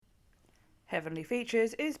Heavenly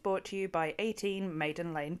Features is brought to you by 18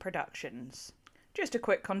 Maiden Lane Productions. Just a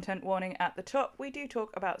quick content warning at the top, we do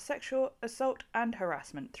talk about sexual assault and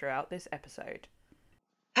harassment throughout this episode.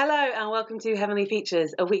 Hello and welcome to Heavenly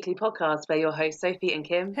Features, a weekly podcast where your hosts Sophie and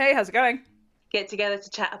Kim Hey, how's it going? get together to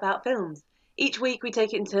chat about films. Each week we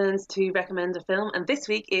take it in turns to recommend a film, and this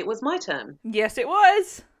week it was my turn. Yes, it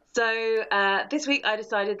was! So this week I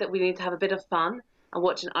decided that we need to have a bit of fun and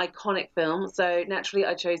watch an iconic film. So naturally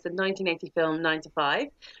I chose the 1980 film 9 to 5,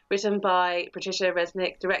 written by Patricia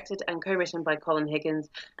Resnick, directed and co-written by Colin Higgins,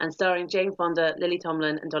 and starring Jane Fonda, Lily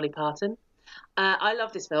Tomlin and Dolly Parton. I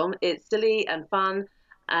love this film. It's silly and fun,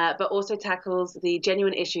 but also tackles the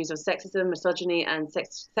genuine issues of sexism, misogyny and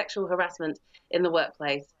sexual harassment in the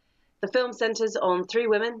workplace. The film centres on three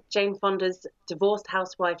women: Jane Fonda's divorced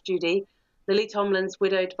housewife Judy, Lily Tomlin's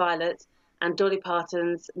widowed Violet, and Dolly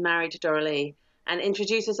Parton's married Doralee, and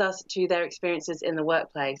introduces us to their experiences in the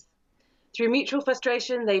workplace. Through mutual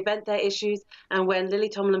frustration, they vent their issues, and when Lily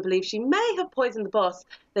Tomlin believes she may have poisoned the boss,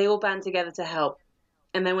 they all band together to help.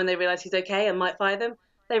 And then when they realise he's okay and might fire them,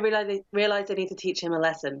 they realise they need to teach him a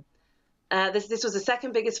lesson. This was the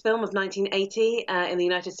second biggest film of 1980 in the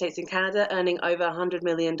United States and Canada, earning over $100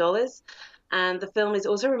 million. And the film is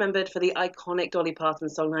also remembered for the iconic Dolly Parton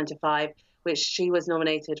song 9 to 5, which she was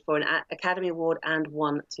nominated for an Academy Award and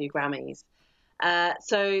won 2 Grammys.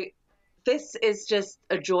 So this is just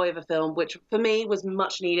a joy of a film, which for me was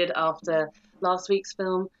much needed after last week's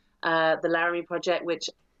film, The Laramie Project, which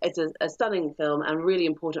is a stunning film and really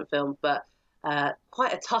important film, but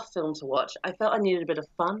quite a tough film to watch. I felt I needed a bit of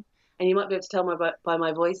fun, and you might be able to tell by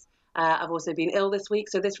my voice. I've also been ill this week,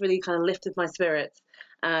 so this really kind of lifted my spirits.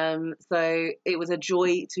 So it was a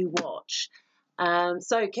joy to watch.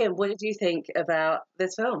 So, Kim, what did you think about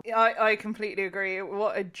this film? I completely agree.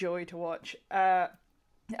 What a joy to watch. And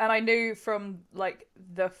I knew from, like,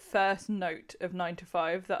 the first note of 9 to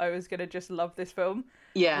 5 that I was going to just love this film.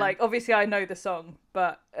 Yeah. Like, obviously I know the song,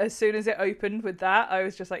 but as soon as it opened with that, I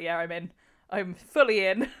was just like, yeah, I'm in. I'm fully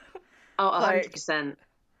in. Oh, 100%. Like,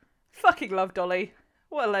 fucking love Dolly.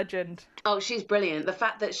 What a legend. Oh, she's brilliant. The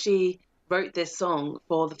fact that she wrote this song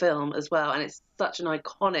for the film as well, and it's such an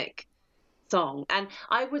iconic song. And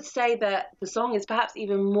I would say that the song is perhaps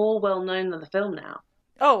even more well known than the film now.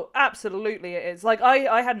 Oh, absolutely it is. Like,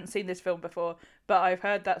 I hadn't seen this film before, but I've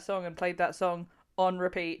heard that song and played that song on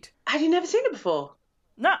repeat. Had you never seen it before?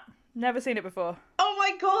 Nah, never seen it before. Oh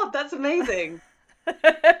my god, that's amazing.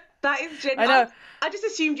 That is genuine. I know. I just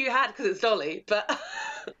assumed you had because it's Dolly, but...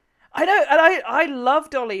 I know, and I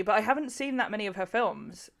love Dolly, but I haven't seen that many of her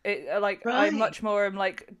films. Right. I much more am,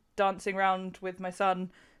 like, dancing around with my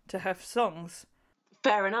son to her songs.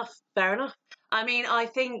 Fair enough. I mean, I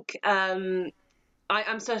think I'm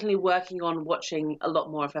certainly working on watching a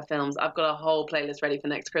lot more of her films. I've got a whole playlist ready for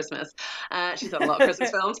next Christmas. She's got a lot of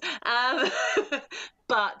Christmas films.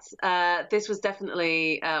 But this was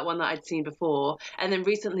definitely one that I'd seen before. And then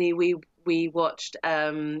recently we watched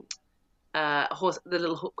the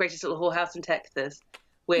Greatest Little Whorehouse in Texas,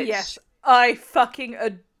 which... Yes, I fucking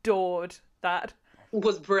adored that.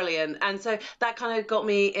 Was brilliant. And so that kind of got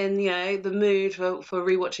me in, the mood for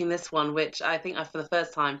rewatching this one, which I think for the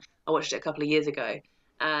first time, I watched it a couple of years ago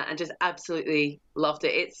and just absolutely loved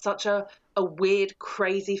it. It's such a weird,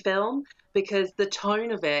 crazy film because the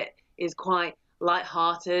tone of it is quite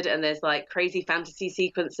light-hearted and there's like crazy fantasy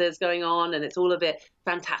sequences going on and it's all a bit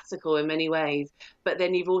fantastical in many ways. But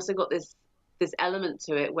then you've also got this element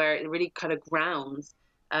to it where it really kind of grounds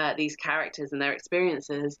these characters and their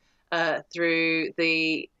experiences through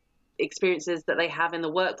the experiences that they have in the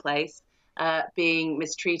workplace, being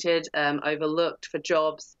mistreated, overlooked for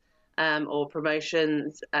jobs or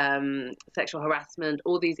promotions, sexual harassment,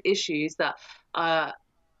 all these issues that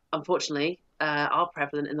unfortunately are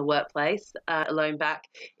prevalent in the workplace, alone back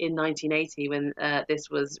in 1980 when this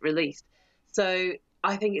was released. So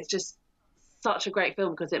I think it's just such a great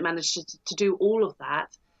film because it managed to do all of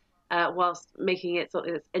that whilst making it sort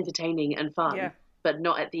of entertaining and fun. Yeah. But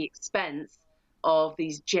not at the expense of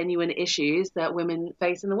these genuine issues that women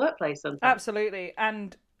face in the workplace sometimes. Absolutely.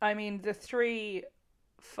 And, I mean, the three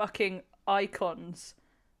fucking icons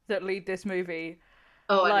that lead this movie,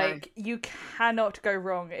 Oh, I know. you cannot go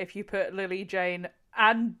wrong if you put Lily, Jane,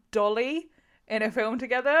 and Dolly in a film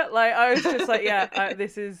together. Like, I was just like, yeah,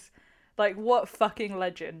 this is, like, what fucking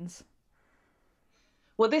legends.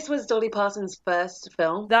 Well, this was Dolly Parton's first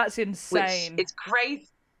film. That's insane. It's crazy.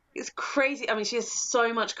 It's crazy. I mean, she has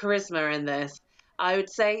so much charisma in this. I would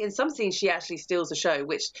say in some scenes she actually steals the show,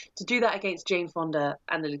 which to do that against Jane Fonda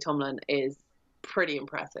and Lily Tomlin is pretty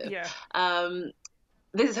impressive. Yeah.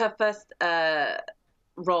 This is her first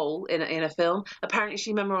role in a film. Apparently,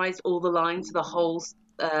 she memorized all the lines to the whole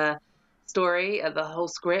story, the whole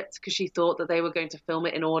script, because she thought that they were going to film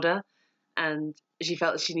it in order, and she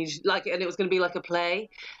felt that she needed and it was going to be like a play.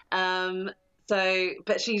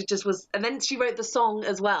 But she just was, and then she wrote the song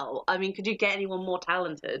as well. I mean, could you get anyone more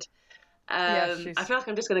talented? Yeah, I feel like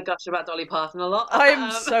I'm just going to gush about Dolly Parton a lot.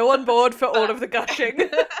 I'm so on board for all of the gushing.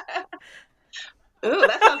 Ooh,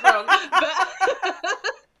 that sounds wrong. But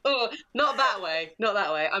oh, not that way. Not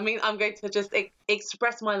that way. I mean, I'm going to just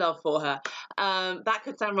express my love for her. That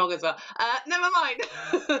could sound wrong as well. Never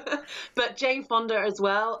mind. But Jane Fonda as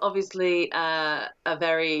well, obviously a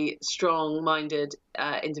very strong-minded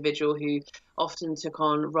individual who often took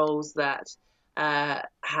on roles that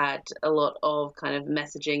had a lot of kind of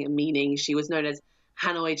messaging and meaning. She was known as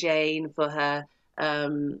Hanoi Jane for her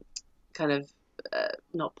kind of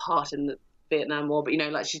not part in the Vietnam War, but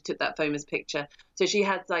like she took that famous picture, so she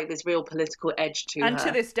had like this real political edge to her, and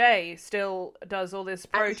to this day still does all this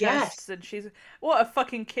protests. And she's what a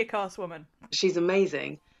fucking kick-ass woman. She's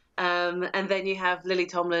amazing. And then you have Lily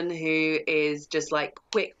Tomlin, who is just like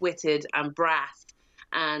quick-witted and brass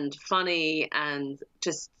and funny and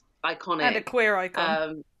just iconic, and a queer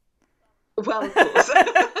icon. Well, of course.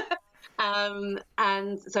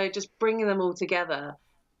 And so just bringing them all together,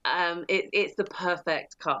 it's the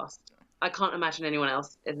perfect cast. I can't imagine anyone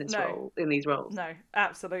else in these roles. No,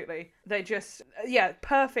 absolutely. They just,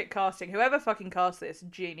 perfect casting. Whoever fucking cast this,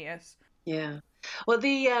 genius. Yeah. Well,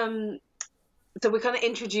 so we're kind of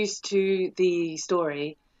introduced to the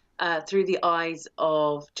story through the eyes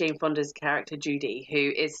of Jane Fonda's character, Judy,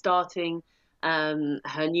 who is starting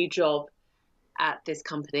her new job at this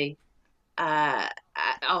company.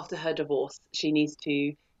 After her divorce, she needs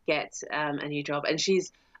to get a new job, and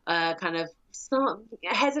she's kind of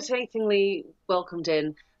hesitatingly welcomed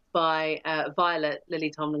in by Violet, Lily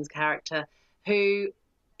Tomlin's character, who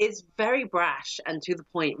is very brash and to the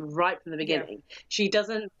point right from the beginning. Yeah. She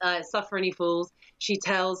doesn't suffer any fools. She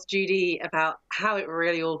tells Judy about how it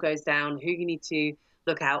really all goes down, who you need to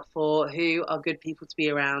look out for, who are good people to be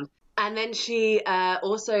around. And then she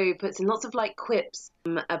also puts in lots of like quips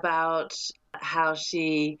about how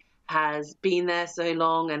she has been there so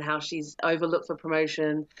long and how she's overlooked for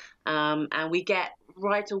promotion. And we get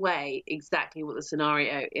right away exactly what the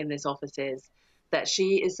scenario in this office is, that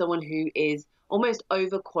she is someone who is almost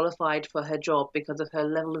overqualified for her job because of her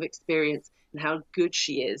level of experience and how good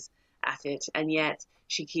she is at it. And yet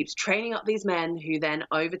she keeps training up these men who then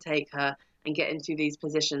overtake her and get into these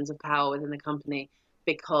positions of power within the company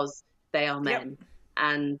because they are men. Yep.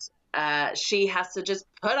 And she has to just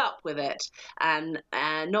put up with it and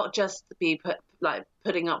not just be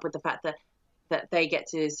putting up with the fact that they get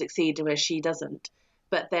to succeed where she doesn't,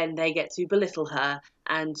 but then they get to belittle her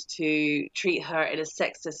and to treat her in a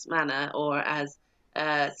sexist manner or as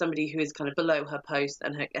somebody who is kind of below her post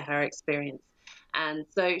and her experience. And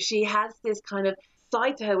so she has this kind of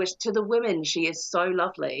side to her, which to the women, she is so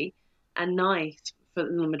lovely and nice for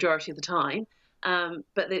the majority of the time.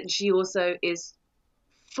 But then she also is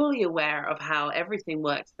fully aware of how everything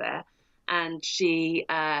works there. And she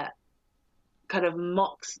kind of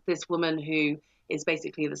mocks this woman who is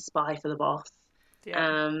basically the spy for the boss.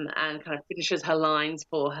 Yeah. And kind of finishes her lines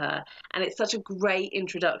for her. And it's such a great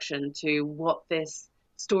introduction to what this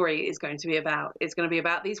story is going to be about. It's going to be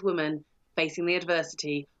about these women facing the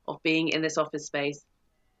adversity of being in this office space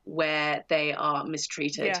where they are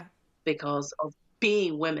mistreated because of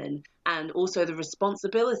being women, and also the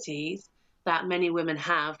responsibilities that many women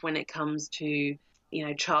have when it comes to,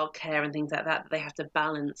 childcare and things like that they have to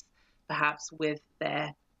balance perhaps with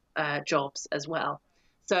their jobs as well.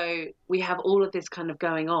 So we have all of this kind of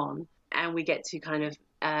going on, and we get to kind of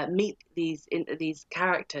meet these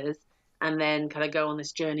characters and then kind of go on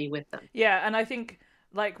this journey with them. Yeah, and I think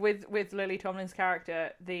like with Lily Tomlin's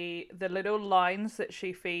character, the little lines that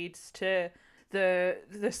she feeds to the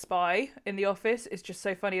spy in the office is just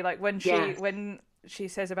so funny. Like when she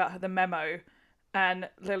says about the memo, and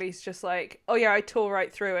Lily's just like, "Oh yeah, I tore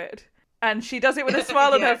right through it." And she does it with a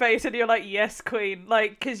smile on her face, and you're like, yes, queen.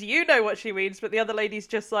 Like, because you know what she means, but the other lady's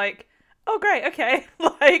just like, oh, great, okay.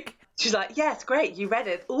 Like, she's like, yes, great, you read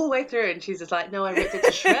it all the way through. And she's just like, no, I ripped it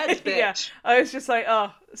to shreds, bitch. Yeah, I was just like,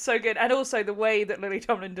 oh, so good. And also the way that Lily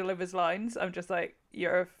Tomlin delivers lines, I'm just like,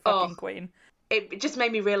 you're a fucking queen. It just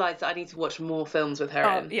made me realise that I need to watch more films with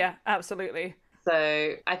her in. Yeah, absolutely.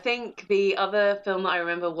 So I think the other film that I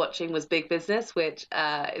remember watching was Big Business, which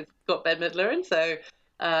it's got Bette Midler in, so...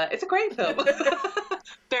 it's a great film.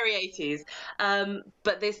 Very 80s.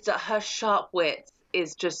 But her sharp wit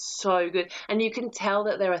is just so good. And you can tell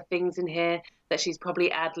that there are things in here that she's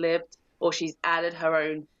probably ad-libbed or she's added her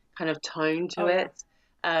own kind of tone to it.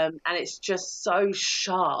 and it's just so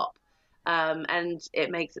sharp. And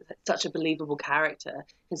it makes it such a believable character,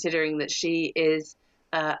 considering that she is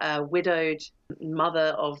a widowed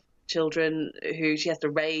mother of children who she has to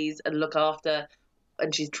raise and look after,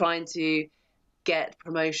 and she's trying to get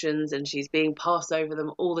promotions, and she's being passed over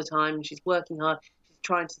them all the time, and she's working hard, she's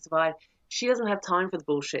trying to survive. She doesn't have time for the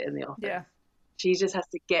bullshit in the office. Yeah. She just has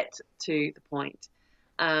to get to the point.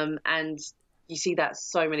 And you see that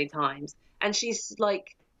so many times. And she's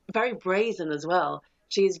like very brazen as well.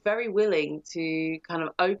 She's very willing to kind of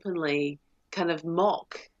openly kind of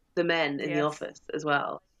mock the men in the office as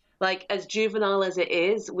well. Like, as juvenile as it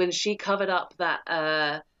is, when she covered up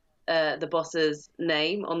that the boss's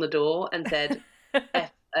name on the door and said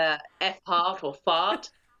F heart or fart,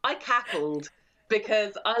 I cackled,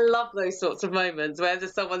 because I love those sorts of moments where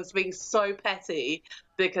there's someone's being so petty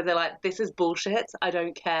because they're like, this is bullshit, I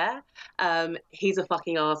don't care. He's a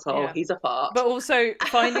fucking asshole. He's a fart. But also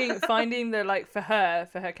finding the, like, for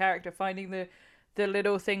her character, finding the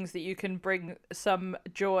little things that you can bring some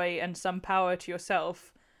joy and some power to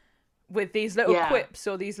yourself with these little quips,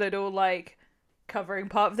 or these little, like, covering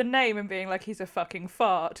part of the name and being like, he's a fucking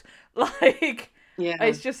fart. Like,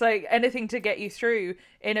 it's just like anything to get you through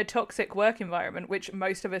in a toxic work environment, which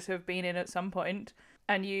most of us have been in at some point.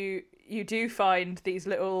 And you do find these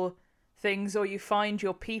little things, or you find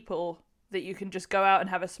your people that you can just go out and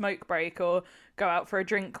have a smoke break or go out for a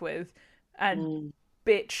drink with and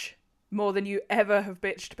bitch more than you ever have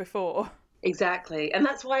bitched before. Exactly. And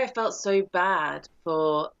that's why I felt so bad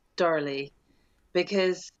for Doralee,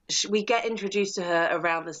 because we get introduced to her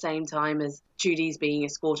around the same time as Judy's being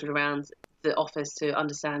escorted around the office to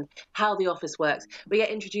understand how the office works. We get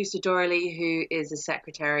introduced to Doralee, who is a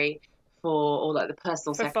secretary or like the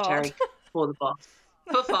personal secretary for the boss.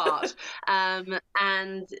 For fart.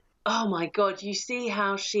 And oh my God, you see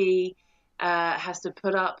how she has to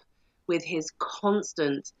put up with his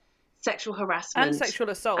constant sexual harassment and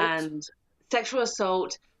sexual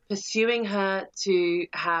assault, pursuing her to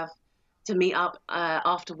meet up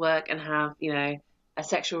after work and have, you know, a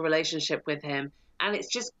sexual relationship with him. And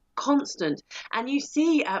it's just constant. And you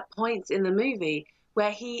see at points in the movie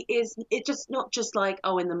where it's just not just like,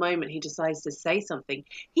 oh, in the moment he decides to say something.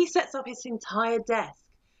 He sets up his entire desk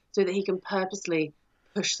so that he can purposely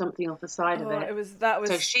push something off the side of it.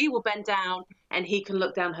 So she will bend down and he can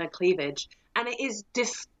look down her cleavage. And it is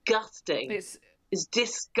disgusting. It's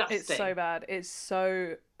disgusting. It's so bad. It's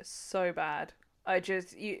so bad.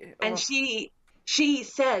 And she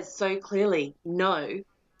says so clearly, no,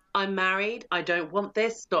 I'm married. I don't want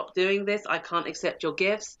this. Stop doing this. I can't accept your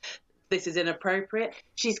gifts. This is inappropriate.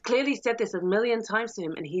 She's clearly said this a million times to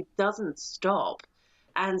him, and he doesn't stop.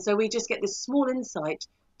 And so we just get this small insight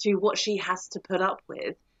to what she has to put up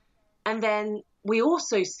with. And then we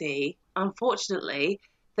also see, unfortunately,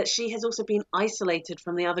 that she has also been isolated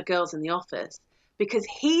from the other girls in the office because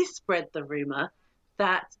he spread the rumor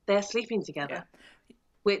that they're sleeping together,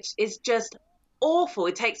 which is just awful.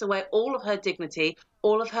 It takes away all of her dignity,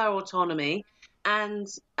 all of her autonomy, and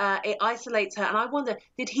it isolates her. And I wonder,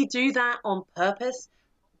 did he do that on purpose?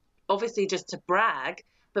 Obviously just to brag,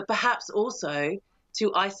 but perhaps also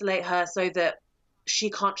to isolate her so that she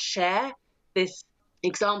can't share this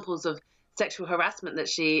examples of sexual harassment that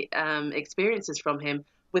she experiences from him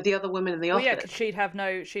with the other women in the office. Yeah, 'cause she'd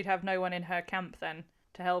have no one in her camp then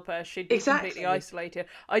to help her. She'd be completely isolated.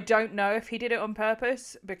 I don't know if he did it on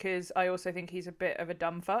purpose, because I also think he's a bit of a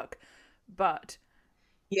dumb fuck, but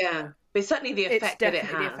yeah, but certainly the effect that it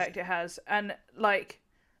has. The effect it has. And like,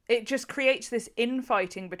 it just creates this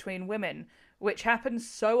infighting between women, which happens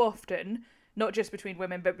so often, not just between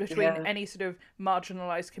women, but between any sort of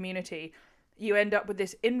marginalized community. You end up with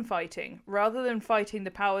this infighting rather than fighting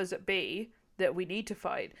the powers that be that we need to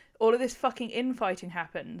fight. All of this fucking infighting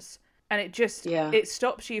happens, and it just it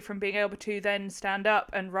stops you from being able to then stand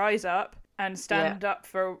up and rise up and stand up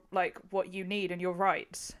for like what you need and your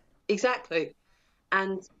rights. Exactly.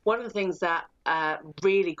 And one of the things that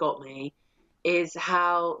really got me is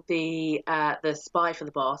how the spy for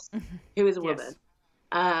the boss, who is a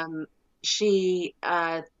woman, she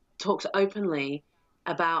talks openly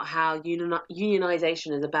about how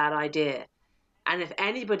unionization is a bad idea. And if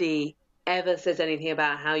anybody ever says anything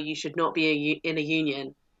about how you should not be in a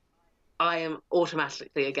union, I am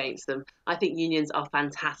automatically against them. I think unions are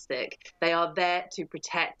fantastic. They are there to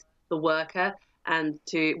protect the worker, and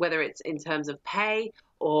to, whether it's in terms of pay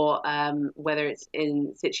or whether it's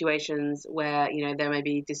in situations where, you know, there may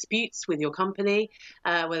be disputes with your company,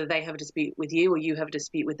 whether they have a dispute with you or you have a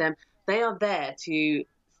dispute with them, they are there to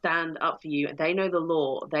stand up for you. They know the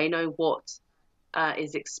law. They know what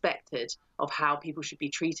is expected of how people should be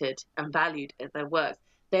treated and valued at their work.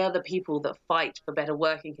 they are the people that fight for better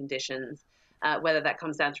working conditions, whether that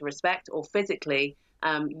comes down to respect or physically,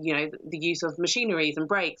 the use of machineries and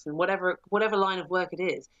brakes and whatever line of work it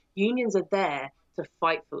is. Unions are there to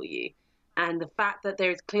fight for you. And the fact that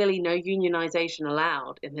there is clearly no unionization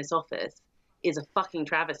allowed in this office is a fucking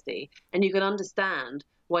travesty. And you can understand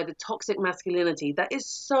why the toxic masculinity that is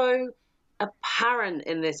so apparent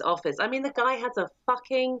in this office. I mean, the guy has a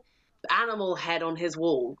fucking animal head on his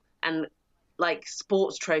wall and like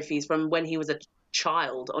sports trophies from when he was a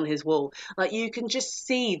child on his wall. Like, you can just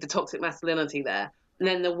see the toxic masculinity there. And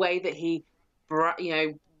then the way that he,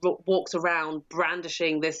 walks around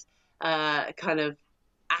brandishing this kind of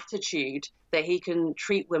attitude that he can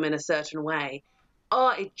treat women a certain way.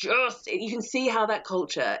 Oh, you can see how that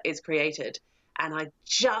culture is created. And I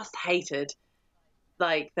just hated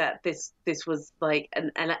like that this was like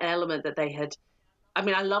an element that they had. I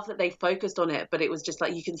mean, I love that they focused on it, but it was just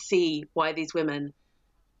like, you can see why these women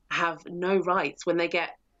have no rights when they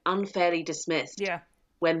get unfairly dismissed. Yeah.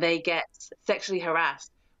 When they get sexually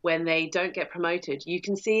harassed, when they don't get promoted. You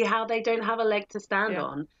can see how they don't have a leg to stand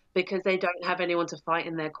on because they don't have anyone to fight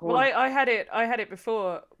in their corner. Well, I had it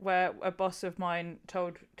before, where a boss of mine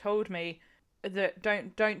told me that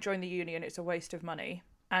don't join the union, it's a waste of money,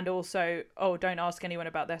 and also, don't ask anyone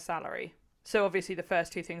about their salary. So obviously the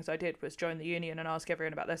first two things I did was join the union and ask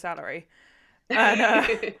everyone about their salary,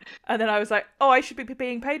 and and then I was like, I should be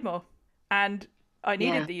being paid more, and I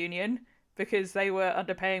needed the union because they were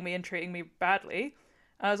underpaying me and treating me badly.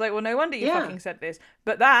 And I was like, well, no wonder you fucking said this.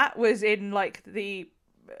 But that was in like the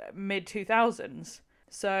mid 2000s,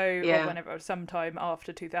 so or whenever, sometime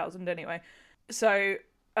after 2000 anyway. So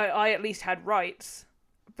I at least had rights,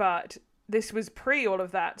 but this was pre all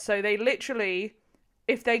of that. So they literally,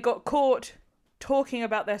 if they got caught talking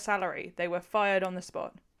about their salary, they were fired on the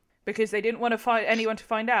spot, because they didn't want to find anyone to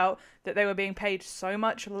find out that they were being paid so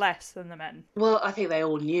much less than the men. Well, I think they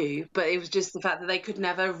all knew, but it was just the fact that they could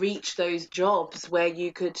never reach those jobs where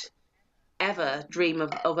you could ever dream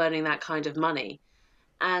of earning that kind of money.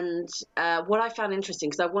 And what I found interesting,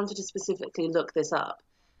 because I wanted to specifically look this up,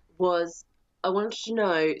 was I wanted to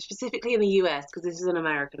know, specifically in the US, because this is an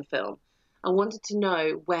American film, I wanted to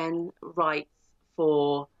know when rights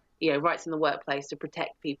in the workplace to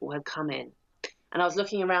protect people had come in. And I was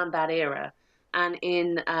looking around that era, and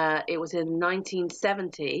it was in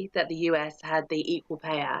 1970 that the US had the Equal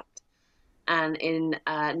Pay Act, and in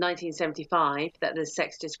 1975 that the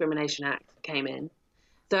Sex Discrimination Act came in.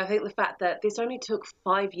 So I think the fact that this only took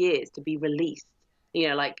 5 years to be released,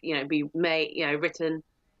 be made, written,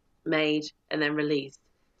 made, and then released,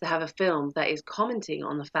 to have a film that is commenting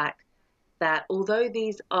on the fact that although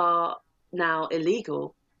these are now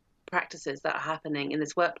illegal practices that are happening in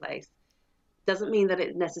this workplace, doesn't mean that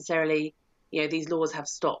it necessarily, these laws have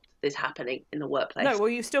stopped this happening in the workplace. No, well,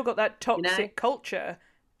 you've still got that toxic culture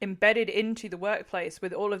embedded into the workplace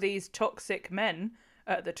with all of these toxic men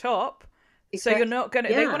at the top. Exactly. So you're not going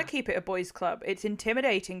to... They want to keep it a boys' club. It's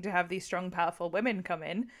intimidating to have these strong, powerful women come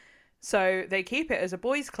in. So they keep it as a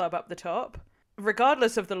boys' club up the top,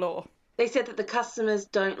 regardless of the law. They said that the customers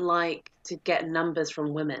don't like to get numbers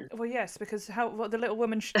from women. Well, yes, because the little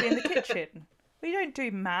woman should be in the kitchen. We don't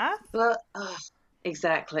do math. Well,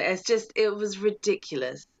 exactly. It was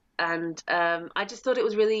ridiculous. And I just thought it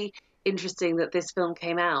was really interesting that this film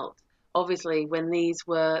came out, obviously, when these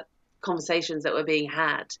were conversations that were being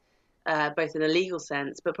had, both in a legal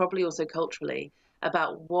sense, but probably also culturally,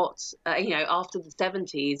 about what, after the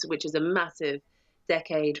 70s, which is a massive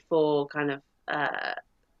decade for kind of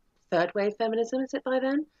third wave feminism, is it by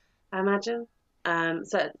then? I imagine.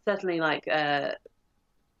 So certainly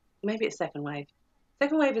maybe it's second wave.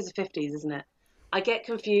 Second wave is the 50s, isn't it? I get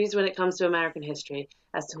confused when it comes to American history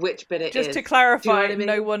as to which bit it is. Just to clarify, you know what I mean?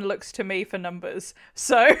 No one looks to me for numbers,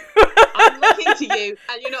 so... I'm looking to you,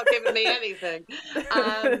 and you're not giving me anything.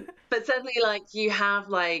 But certainly, you have,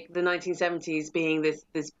 the 1970s being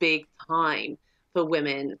this big time for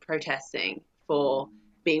women protesting, for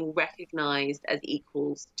being recognised as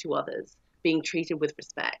equals to others, being treated with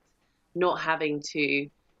respect, not having to...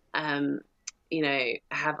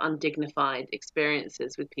 have undignified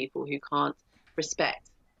experiences with people who can't respect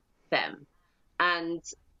them. And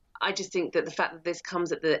I just think that the fact that this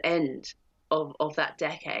comes at the end of that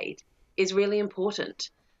decade is really important,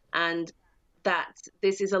 and that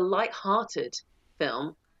this is a light-hearted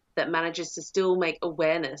film that manages to still make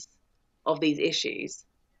awareness of these issues.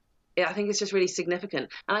 I think it's just really significant.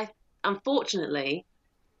 And unfortunately,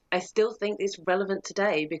 I still think it's relevant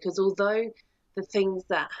today, because although the things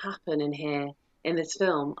that happen in this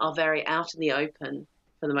film are very out in the open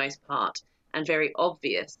for the most part, and very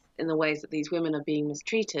obvious in the ways that these women are being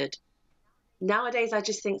mistreated, Nowadays, I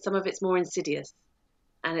just think some of it's more insidious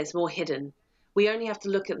and it's more hidden. We only have to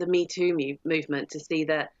look at the Me Too movement to see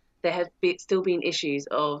that there have still been issues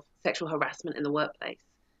of sexual harassment in the workplace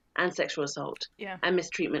and sexual assault and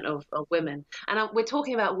mistreatment of women. And we're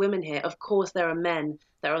talking about women here. Of course, there are men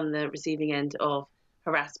that are on the receiving end of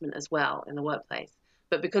harassment as well in the workplace.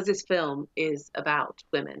 But because this film is about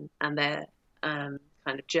women and their kind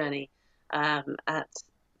of journey at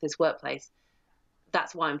this workplace,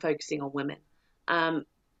 that's why I'm focusing on women. But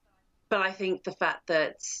I think the fact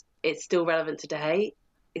that it's still relevant today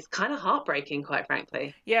is kind of heartbreaking, quite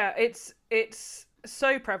frankly. Yeah, it's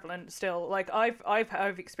so prevalent still. Like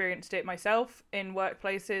I've experienced it myself in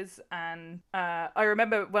workplaces, and I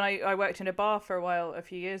remember when I worked in a bar for a while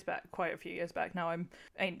quite a few years back. Now I'm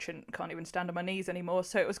ancient, can't even stand on my knees anymore,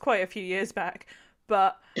 so it was quite a few years back.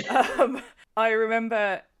 But I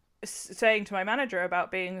remember saying to my manager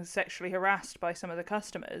about being sexually harassed by some of the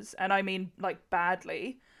customers, and I mean like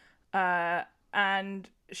badly. And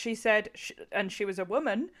she said, and she was a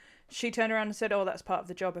woman, she turned around and said, "Oh, that's part of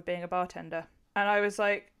the job of being a bartender." And I was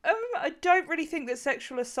like, I don't really think that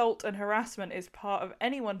sexual assault and harassment is part of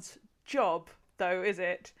anyone's job, though, is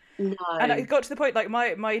it? No. And it got to the point, like,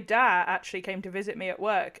 my dad actually came to visit me at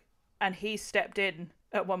work, and he stepped in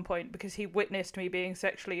at one point because he witnessed me being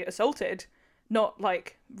sexually assaulted. Not,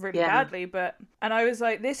 like, really badly, but... And I was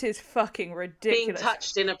like, this is fucking ridiculous. Being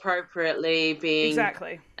touched inappropriately, being...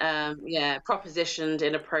 Exactly. Propositioned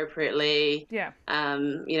inappropriately. Yeah.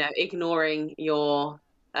 Ignoring your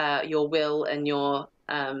will and your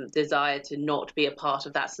desire to not be a part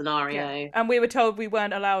of that scenario. Yeah. And we were told we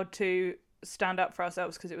weren't allowed to stand up for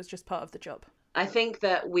ourselves because it was just part of the job. I think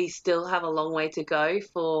that we still have a long way to go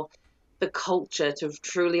for the culture to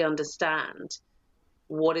truly understand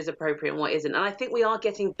what is appropriate and what isn't. And I think we are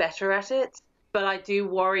getting better at it, but I do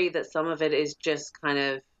worry that some of it is just kind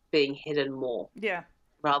of being hidden more. Yeah.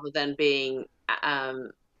 Rather than being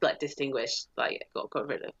distinguished, got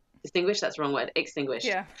rid of. Distinguished, that's the wrong word. Extinguished.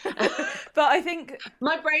 Yeah. But I think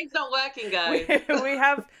my brain's not working, guys.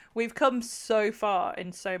 We've come so far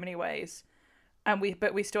in so many ways, and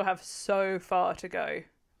we still have so far to go.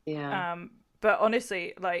 Yeah. But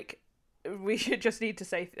honestly, like, we should just need to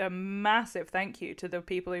say a massive thank you to the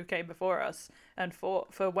people who came before us and for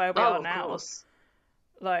where we are now. Of course.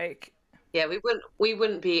 Like, yeah, we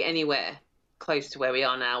wouldn't be anywhere close to where we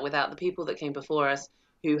are now without the people that came before us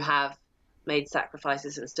who have made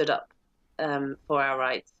sacrifices and stood up for our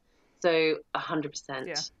rights. So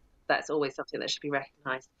 100%, that's always something that should be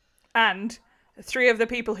recognised. And 3 of the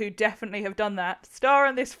people who definitely have done that star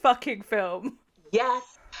in this fucking film.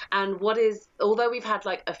 Yes. And although we've had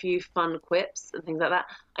like a few fun quips and things like that,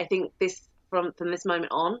 I think this from this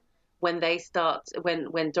moment on, when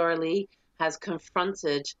Dora Lee has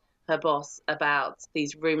confronted her boss about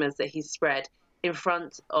these rumours that he's spread in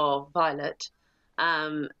front of Violet,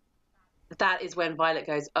 that is when Violet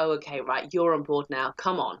goes, "Oh, okay, right, you're on board now,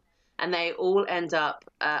 come on." And they all end up,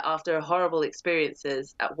 after horrible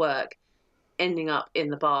experiences at work, ending up in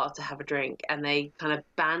the bar to have a drink. And they kind of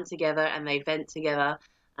band together and they vent together.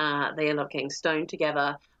 They end up getting stoned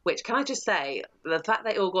together, which, can I just say, the fact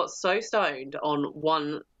they all got so stoned on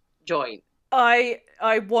one joint. I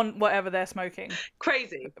want whatever they're smoking.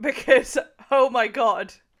 Crazy. Because, oh my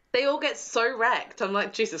God. They all get so wrecked. I'm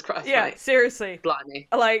like, Jesus Christ. Yeah, mate. Seriously. Blimey.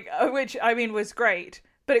 Like, which, I mean, was great.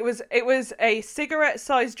 But it was a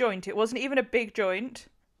cigarette-sized joint. It wasn't even a big joint.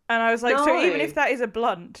 And I was like, So even if that is a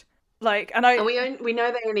blunt, like, and we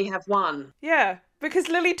know they only have one. Yeah, because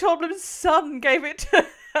Lily Tomlin's son gave it to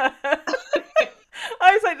her.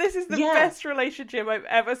 I was like, this is the best relationship I've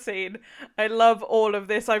ever seen. I love all of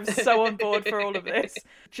this. I'm so on board for all of this.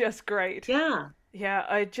 Just great. Yeah. Yeah,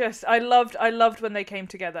 I loved when they came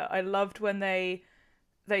together. I loved when they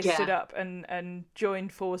stood up and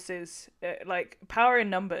joined forces. Like, power in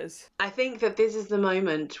numbers. I think that this is the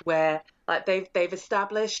moment where, like, they've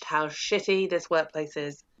established how shitty this workplace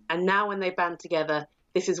is, and now when they band together,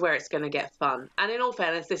 this is where it's going to get fun. And in all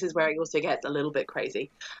fairness, this is where it also gets a little bit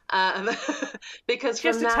crazy. Because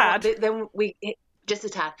from just a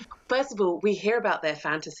tad. First of all, we hear about their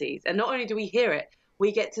fantasies. And not only do we hear it,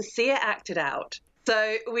 we get to see it acted out.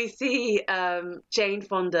 So we see Jane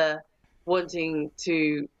Fonda wanting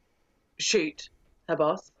to shoot her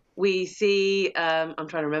boss. We see, I'm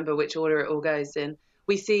trying to remember which order it all goes in.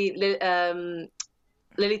 We see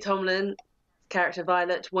Lily Tomlin character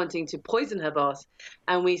Violet wanting to poison her boss,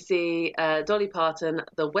 and we see Dolly Parton,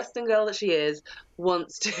 the Western girl that she is,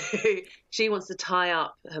 wants to tie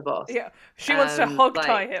up her boss. Yeah, she wants to hog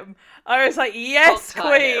tie him. I was like, yes,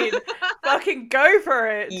 queen, fucking go for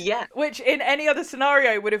it. Yeah. Which in any other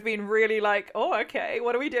scenario would have been really like, oh, okay,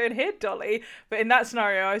 what are we doing here, Dolly? But in that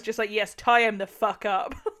scenario, I was just like, yes, tie him the fuck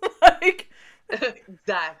up. Like.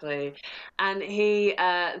 Exactly. And he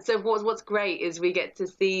so what's great is we get to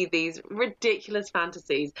see these ridiculous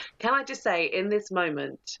fantasies. Can I just say, in this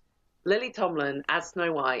moment, Lily Tomlin as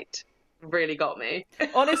Snow White really got me.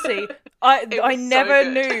 Honestly, I never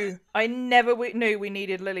knew we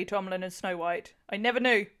needed Lily Tomlin as Snow White. I never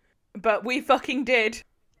knew, but we fucking did.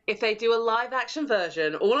 If they do a live action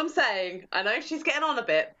version, all I'm saying, I know she's getting on a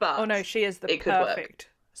bit, but oh no, she is the perfect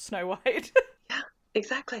Snow White. Yeah,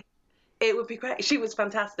 exactly. It would be great. She was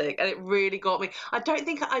fantastic, and it really got me. I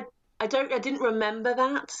didn't remember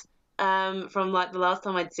that from like the last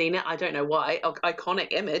time I'd seen it. I don't know why. Iconic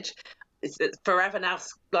image. It's forever now,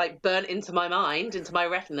 like burnt into my mind, into my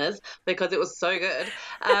retinas, because it was so good.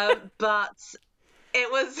 But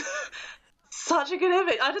it was such a good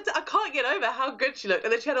image. I can't get over how good she looked,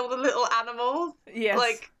 and then she had all the little animals. Yes.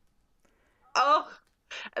 Like, oh,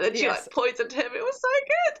 and then she like poisoned him. It was so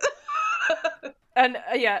good. And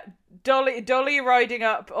Dolly riding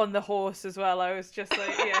up on the horse as well. I was just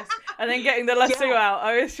like, yes. And then getting the lasso out.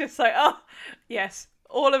 I was just like, oh, yes.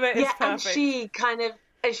 All of it is perfect.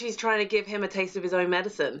 And she's trying to give him a taste of his own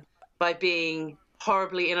medicine by being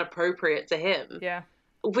horribly inappropriate to him. Yeah.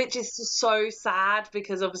 Which is so sad,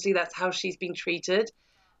 because obviously that's how she's been treated.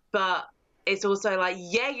 But it's also like,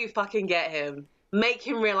 yeah, you fucking get him. Make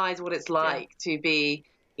him realize what it's like to be,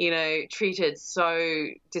 treated so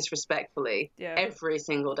disrespectfully every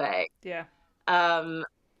single day. Yeah. It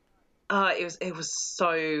was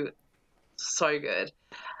so good.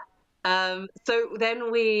 So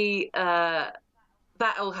then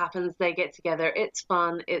that all happens. They get together. It's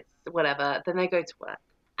fun. It's whatever. Then they go to work.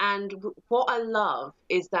 And what I love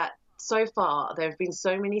is that so far there have been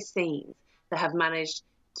so many scenes that have managed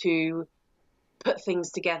to put things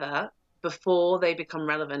together before they become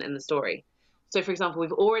relevant in the story. So, for example,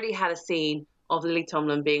 we've already had a scene of Lily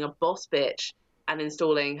Tomlin being a boss bitch and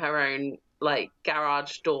installing her own, like,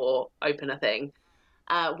 garage door opener thing,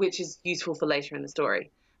 which is useful for later in the story.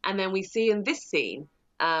 And then we see in this scene,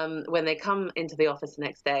 when they come into the office the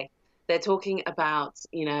next day, they're talking about,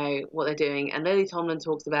 what they're doing. And Lily Tomlin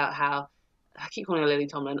talks about how, I keep calling her Lily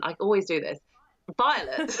Tomlin, I always do this.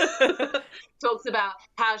 Violet talks about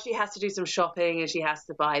how she has to do some shopping and she has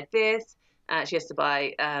to buy this. She has to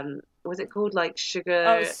buy, what's it called? Like sugar.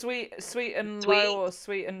 Oh, sweet and low, or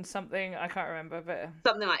sweet and something. I can't remember, but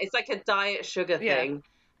something like it's like a diet sugar thing.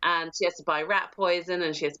 And she has to buy rat poison,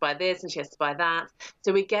 and she has to buy this, and she has to buy that.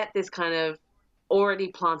 So we get this kind of already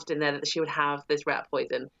planted in there that she would have this rat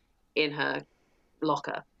poison in her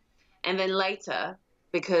locker. And then later,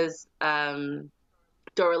 because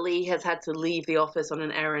Dora Lee has had to leave the office on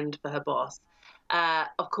an errand for her boss,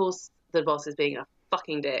 of course the boss is being a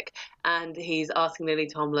fucking dick, and he's asking Lily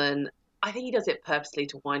Tomlin, I think he does it purposely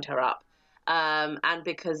to wind her up, and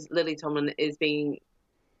because Lily Tomlin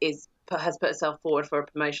has put herself forward for a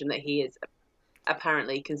promotion that he is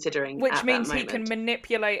apparently considering, which means he can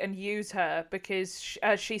manipulate and use her, because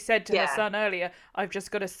as she said to her son earlier, I've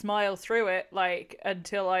just got to smile through it, like,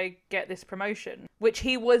 until I get this promotion, which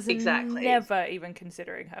he was never even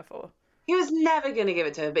considering her for. He was never going to give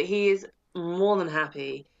it to her, but he is more than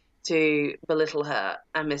happy to belittle her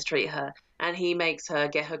and mistreat her, and he makes her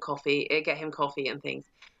get him coffee and things,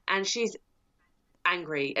 and she's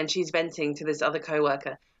angry and she's venting to this other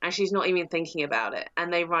coworker, and she's not even thinking about it,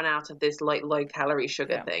 and they run out of this like low calorie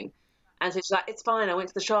sugar thing, and so she's like, it's fine, I went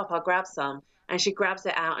to the shop, I'll grab some, and she grabs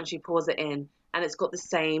it out and she pours it in, and it's got the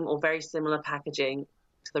same or very similar packaging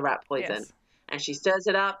to the rat poison, and she stirs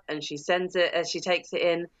it up and she sends it as she takes it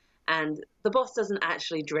in, and the boss doesn't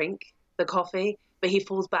actually drink the coffee, but he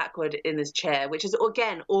falls backward in his chair, which has,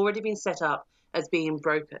 again, already been set up as being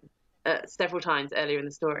broken several times earlier in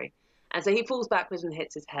the story. And so he falls backwards and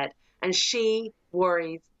hits his head. And she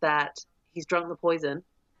worries that he's drunk the poison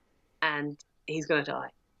and he's going to die.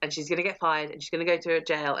 And she's going to get fired and she's going to go to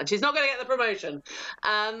jail and she's not going to get the promotion.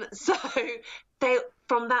 So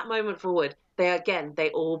from that moment forward,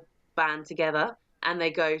 they all band together and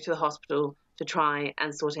they go to the hospital to try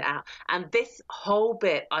and sort it out. And this whole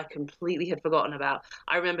bit I completely had forgotten about.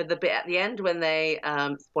 I remember the bit at the end when they,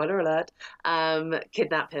 spoiler alert,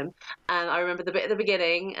 kidnap him. And I remember the bit at the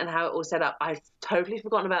beginning and how it all set up. I've totally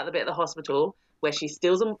forgotten about the bit at the hospital where she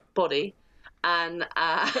steals a body and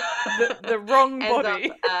the wrong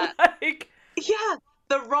body. Yeah,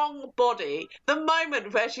 the wrong body. The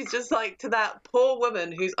moment where she's just like, to that poor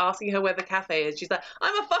woman who's asking her where the cafe is, she's like,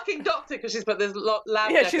 I'm a fucking doctor, because she's put this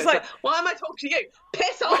lab Yeah, jacket. she's like, why am I talking to you?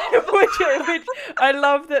 Piss off! which I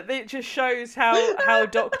love that it just shows how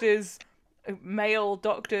doctors, male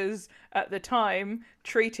doctors at the time,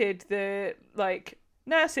 treated the, like,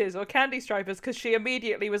 nurses or candy stripers, because she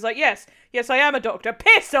immediately was like, yes, I am a doctor,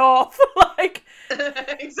 piss off. Like,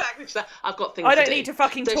 exactly. She's like, I've got things I to don't do. need to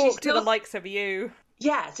fucking So talk to the likes of you.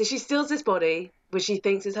 Yeah, so she steals this body, which she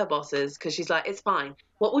thinks is her boss's, because she's like, it's fine.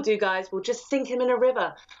 What we'll do, guys, we'll just sink him in a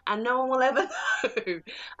river, and no one will ever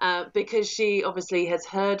know. Because she obviously has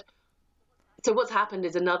heard. So what's happened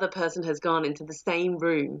is another person has gone into the same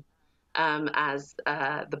room as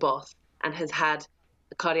the boss, and has had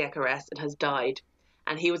a cardiac arrest and has died.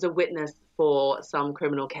 And he was a witness for some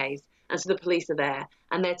criminal case. And so the police are there,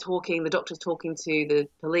 and they're talking, the doctor's talking to the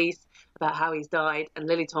police about how he's died. And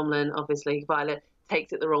Lily Tomlin, obviously, Violet,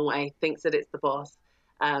 takes it the wrong way, thinks that it's the boss,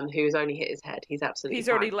 who's only hit his head. He's absolutely He's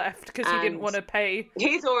fine. already left because he didn't want to pay.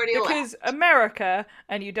 He's already left. Because America,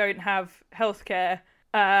 and you don't have healthcare,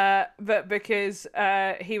 but because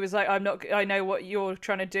he was like, I know what you're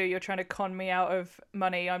trying to do. You're trying to con me out of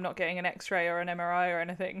money. I'm not getting an X-ray or an MRI or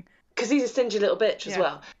anything. Because he's a stingy little bitch as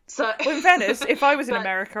well. So, in fairness, if I was in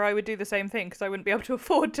America, I would do the same thing, because I wouldn't be able to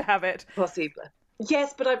afford to have it. Possibly.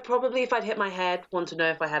 Yes, but I'd probably, if I'd hit my head, want to know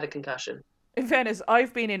if I had a concussion. In fairness,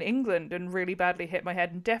 I've been in England and really badly hit my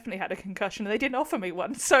head and definitely had a concussion, and they didn't offer me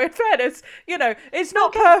one. So in fairness, it's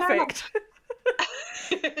not perfect.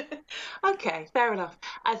 Okay, fair enough.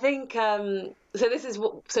 I think, so this is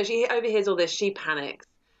what, so she overhears all this, she panics.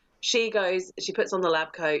 She goes, she puts on the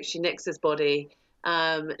lab coat, she nicks his body,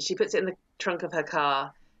 she puts it in the trunk of her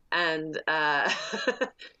car, and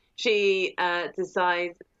she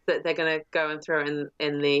decides that they're going to go and throw it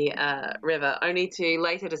in the river, only to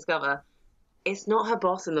later discover it's not her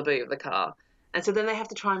boss in the boot of the car. And so then they have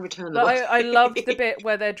to try and return the body. I loved the bit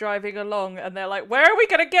where they're driving along and they're like, where are we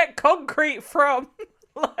going to get concrete from?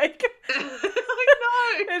 Like, I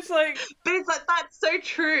know. It's like, but it's like, that's so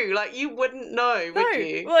true. Like, you wouldn't know, would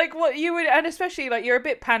you? Like, what you would, and especially like you're a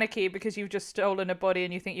bit panicky because you've just stolen a body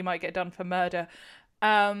and you think you might get done for murder,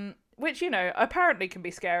 which apparently can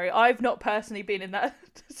be scary. I've not personally been in that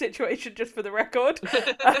situation, just for the record,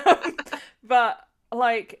 but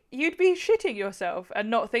like, you'd be shitting yourself and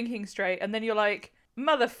not thinking straight, and then you're like,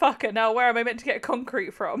 motherfucker, now where am I meant to get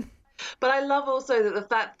concrete from? But I love also that the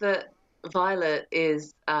fact that Violet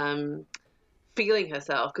is feeling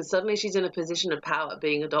herself, because suddenly she's in a position of power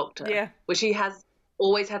being a doctor, where she has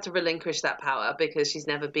always had to relinquish that power because she's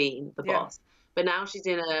never been the boss. But now she's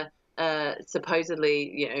in a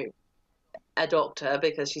supposedly, a doctor,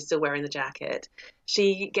 because she's still wearing the jacket.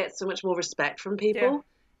 She gets so much more respect from people,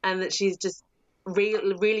 and that she's just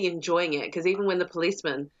really, really enjoying it. Because even when the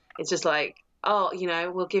policeman is just like, oh,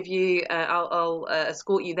 we'll give you, I'll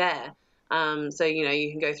escort you there. So, you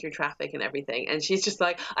can go through traffic and everything. And she's just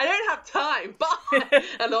like, I don't have time, bye.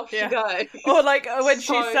 And off she goes. Or like when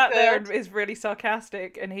she sat there and is really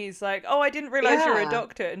sarcastic and he's like, oh, I didn't realise you were a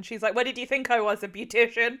doctor. And she's like, what did you think I was, a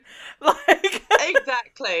beautician? Like,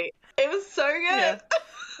 exactly. It was so good.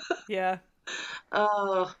 Yeah.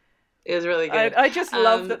 Oh, it was really good. I just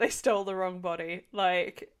love that they stole the wrong body.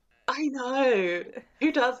 Like, I know.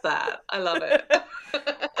 Who does that? I love it.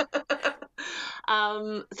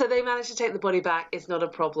 So they manage to take the body back. It's not a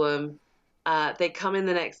problem. They come in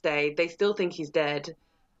the next day. They still think he's dead.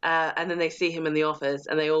 And then they see him in the office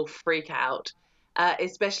and they all freak out,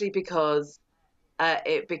 especially because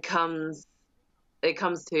it comes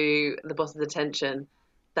to the boss's attention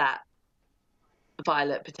that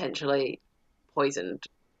Violet potentially poisoned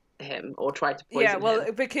him or tried to poison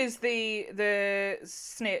him. Because the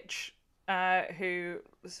snitch who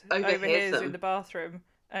overhears in the bathroom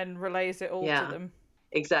and relays it all to them.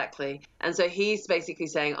 Exactly. And so he's basically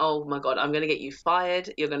saying, oh my God, I'm going to get you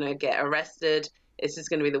fired. You're going to get arrested. It's just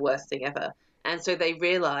going to be the worst thing ever. And so they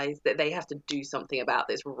realize that they have to do something about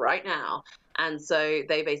this right now. And so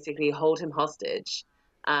they basically hold him hostage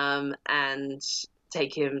and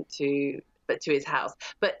take him to his house.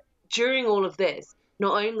 But during all of this,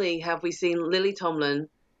 not only have we seen Lily Tomlin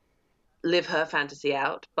live her fantasy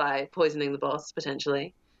out by poisoning the boss,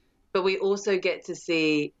 potentially, but we also get to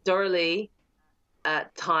see Dora Lee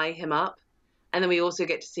tie him up, and then we also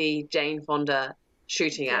get to see Jane Fonda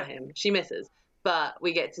shooting at him. She misses, but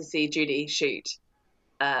we get to see Judy shoot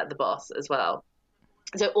the boss as well.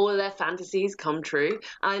 So all of their fantasies come true.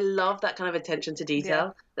 I love that kind of attention to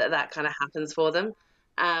detail, that kind of happens for them.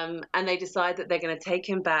 And they decide that they're going to take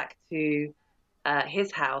him back to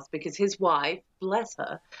his house because his wife, bless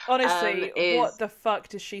her, honestly, what the fuck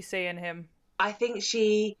does she see in him? I think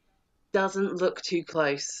she doesn't look too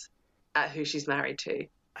close at who she's married to.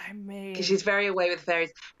 I mean, because she's very away with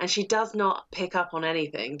fairies, and she does not pick up on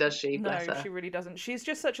anything, does she? Bless no, her. she really doesn't. She's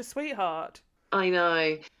just such a sweetheart. I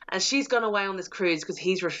know. And she's gone away on this cruise because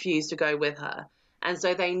he's refused to go with her. And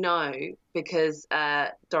so they know, because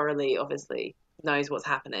Dora Lee obviously knows what's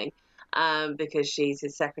happening, because she's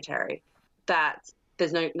his secretary, that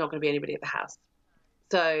there's not going to be anybody at the house.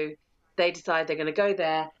 So they decide they're going to go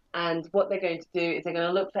there, and what they're going to do is they're going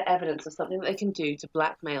to look for evidence of something that they can do to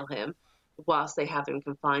blackmail him whilst they have him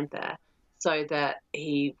confined there, so that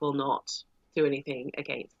he will not do anything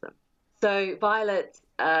against them. So Violet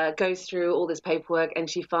goes through all this paperwork, and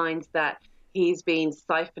she finds that he's been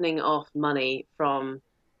siphoning off money from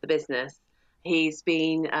the business. He's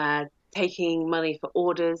been taking money for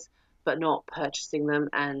orders, but not purchasing them,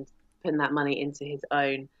 and putting that money into his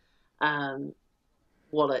own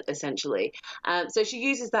wallet, essentially. So she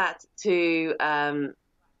uses that to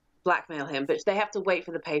blackmail him, but they have to wait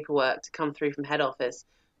for the paperwork to come through from head office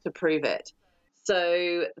to prove it.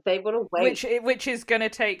 So they've got to wait. Which is going to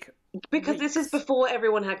take because weeks. This is before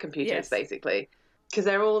everyone had computers, yes. basically, because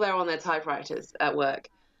they're all there on their typewriters at work.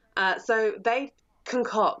 So they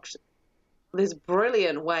concoct this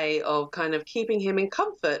brilliant way of kind of keeping him in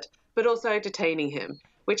comfort, but also detaining him,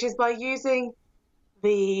 which is by using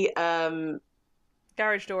the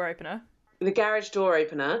garage door opener. The garage door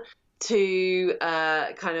opener to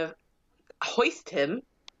kind of hoist him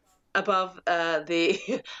above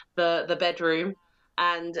the bedroom,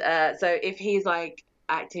 and so if he's like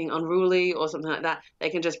acting unruly or something like that, they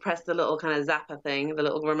can just press the little kind of zapper thing, the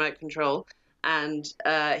little remote control, and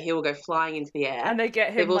he will go flying into the air. And they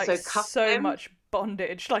get him like so much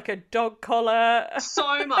bondage, like a dog collar.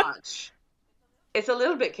 So much. It's a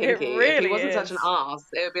little bit kinky. It really if he wasn't is. such an arse,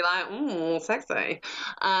 it would be like, sexy.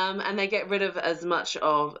 And they get rid of as much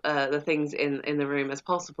of the things in the room as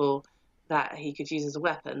possible that he could use as a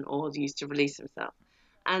weapon or use to release himself.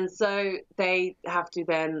 And so they have to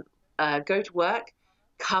then go to work,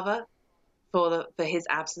 cover for his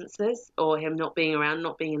absences or him not being around,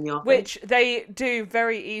 not being in the office. Which they do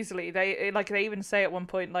very easily. They even say at one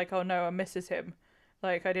point, like, "Oh no, I misses him."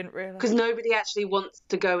 Like, I didn't realise. Because nobody actually wants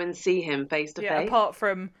to go and see him face to face. Yeah, apart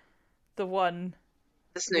from the one...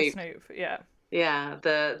 The Snoop. The Snoop, yeah. Yeah,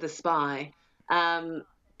 the spy.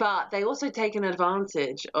 But they also take an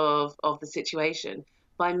advantage of the situation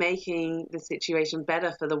by making the situation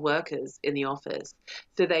better for the workers in the office.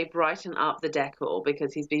 So they brighten up the decor,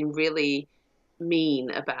 because he's been really mean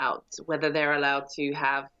about whether they're allowed to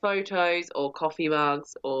have photos or coffee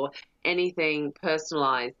mugs or anything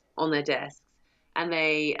personalised on their desks. And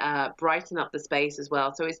they brighten up the space as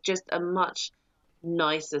well. So it's just a much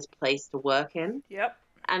nicer place to work in. Yep.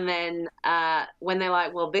 And then when they're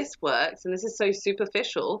like, well, this works, and this is so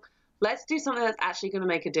superficial, let's do something that's actually going to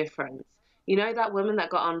make a difference. You know that woman that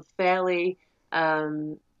got unfairly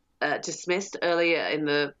dismissed earlier in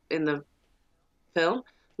the film?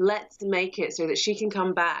 Let's make it so that she can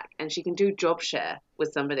come back and she can do job share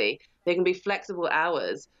with somebody. There can be flexible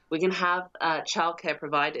hours. We can have childcare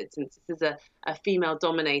provided, since this is a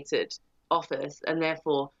female-dominated office, and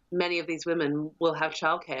therefore many of these women will have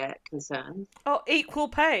childcare concerns. Oh, equal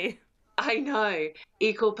pay. I know.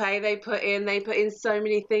 Equal pay they put in so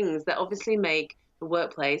many things that obviously make the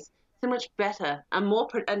workplace so much better and more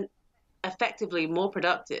and effectively more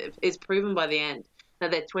productive. Is proven by the end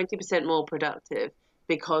that they're 20% more productive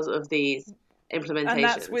because of these implementations, and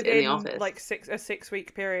that's within, in the office. Like a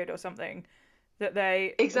 6-week period or something, that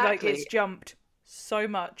they exactly. Like, it's jumped so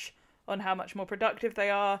much on how much more productive they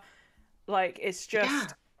are. Like, it's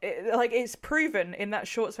just it's proven in that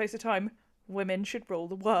short space of time women should rule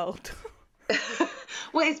the world.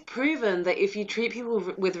 Well, it's proven that if you treat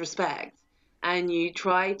people with respect and you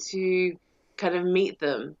try to kind of meet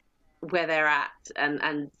them where they're at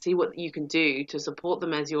and see what you can do to support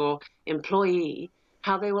them as your employee,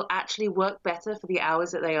 how they will actually work better for the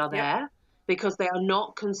hours that they are there, because they are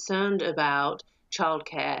not concerned about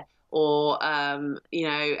childcare or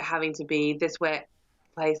having to be this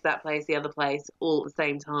place, that place, the other place all at the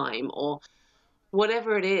same time, or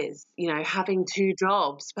whatever it is, having 2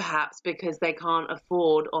 jobs perhaps because they can't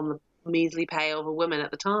afford on the measly pay of a woman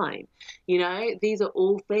at the time. These are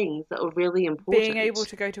all things that are really important. Being able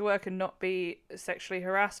to go to work and not be sexually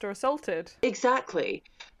harassed or assaulted. Exactly.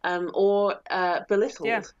 Or belittled.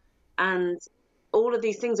 Yeah. And all of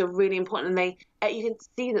these things are really important, and you can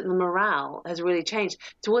see that the morale has really changed.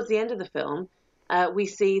 Towards the end of the film, we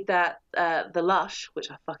see that the Lush, which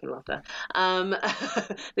I fucking loved her,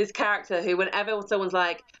 this character who, whenever someone's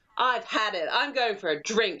like, I've had it. I'm going for a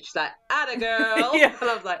drink. She's like, atta girl. Yeah. And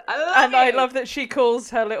I was like, I love and you. I love that she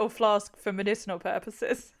calls her little flask for medicinal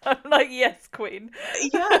purposes. I'm like, yes, queen.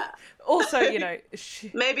 Yeah. Also, Maybe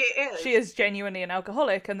it is. She is genuinely an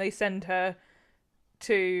alcoholic, and they send her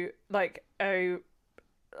to like a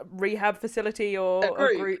rehab facility or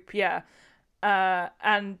a group. Yeah.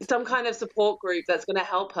 And some kind of support group that's going to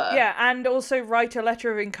help her. Yeah, and also write a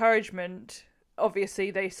letter of encouragement.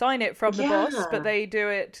 Obviously, they sign it from the boss, but they do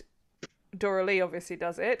it. Dora Lee obviously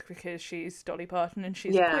does it because she's Dolly Parton and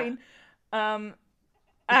she's a queen.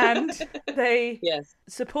 And they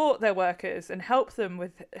support their workers and help them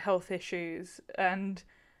with health issues, and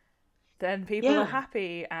then people are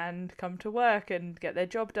happy and come to work and get their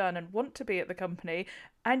job done and want to be at the company,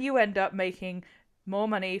 and you end up making more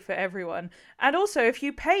money for everyone. And also, if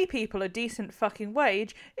you pay people a decent fucking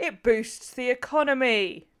wage, it boosts the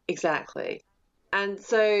economy. Exactly. And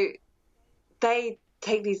so they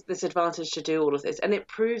take this advantage to do all of this. And it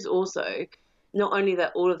proves also not only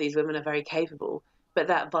that all of these women are very capable, but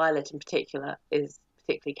that Violet in particular is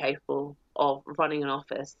particularly capable of running an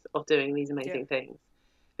office, of doing these amazing things.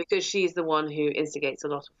 Because she's the one who instigates a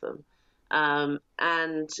lot of them.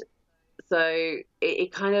 And so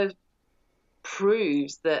it kind of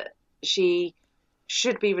proves that she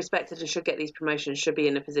should be respected and should get these promotions, should be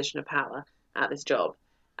in a position of power at this job,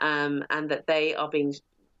 and that they are being,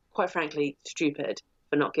 quite frankly, stupid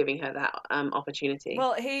for not giving her that opportunity.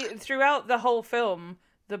 Well, throughout the whole film,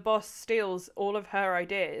 the boss steals all of her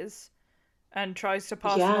ideas and tries to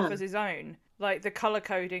pass them off as his own, like the color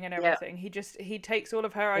coding and everything. He takes all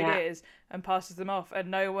of her ideas and passes them off,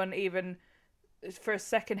 and no one even for a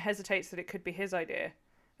second hesitates that it could be his idea.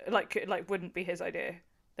 Like wouldn't be his idea.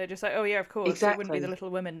 They're just like, oh yeah, of course. Exactly. It wouldn't be the Little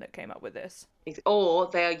Women that came up with this. Or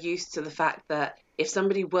they are used to the fact that if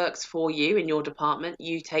somebody works for you in your department,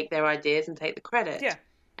 you take their ideas and take the credit. Yeah.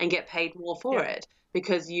 And get paid more for it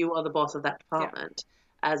because you are the boss of that department,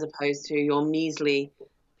 as opposed to your measly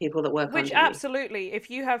people that work under you. Which absolutely, if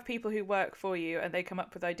you have people who work for you and they come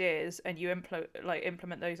up with ideas and you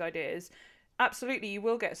implement those ideas, absolutely you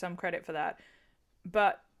will get some credit for that.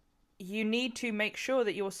 But you need to make sure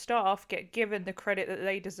that your staff get given the credit that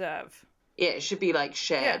they deserve. Yeah, it should be like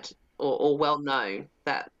shared or well known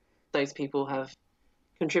that those people have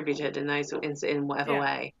contributed in whatever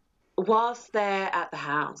way. Whilst they're at the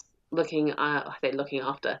house looking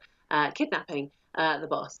after kidnapping the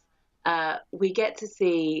boss, we get to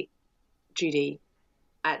see Judy.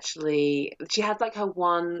 Actually, she has like her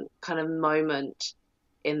one kind of moment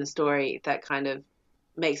in the story that kind of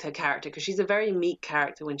makes her character, because she's a very meek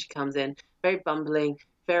character when she comes in, very bumbling,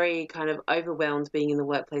 very kind of overwhelmed being in the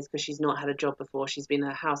workplace because she's not had a job before. She's been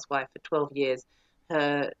a housewife for 12 years.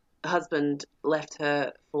 Her husband left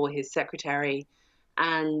her for his secretary,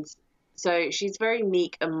 and so she's very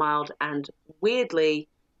meek and mild, and weirdly,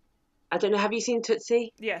 I don't know, have you seen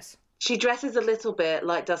Tootsie? Yes. She dresses a little bit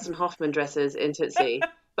like Dustin Hoffman dresses in Tootsie,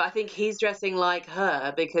 but I think he's dressing like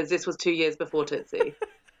her because this was 2 years before Tootsie.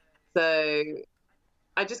 So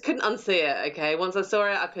I just couldn't unsee it, okay? Once I saw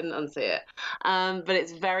it, I couldn't unsee it. But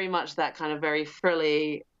it's very much that kind of very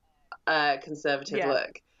frilly, conservative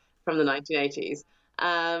look from the 1980s.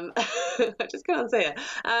 I just can't say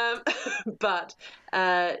it. But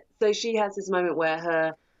so she has this moment where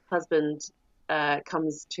her husband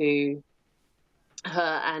comes to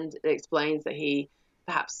her and explains that he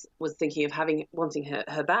perhaps was thinking of wanting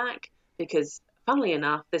her back because, funnily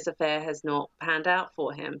enough, this affair has not panned out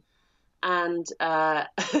for him. And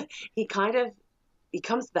he comes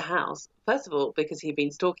to the house, first of all, because he'd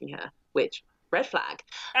been stalking her, which, red flag.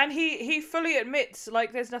 And he fully admits,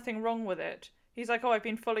 like, there's nothing wrong with it. He's like, oh, I've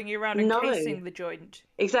been following you around and casing the joint.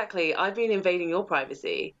 Exactly. I've been invading your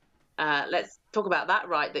privacy. Let's talk about that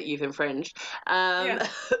right that you've infringed.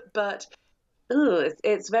 But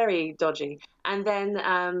it's very dodgy. And then,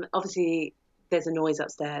 obviously, there's a noise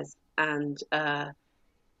upstairs. And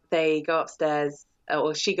they go upstairs,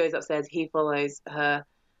 or she goes upstairs, he follows her,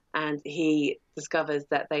 and he discovers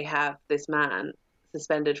that they have this man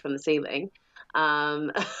suspended from the ceiling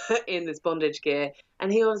in this bondage gear.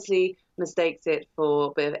 And he obviously mistakes it for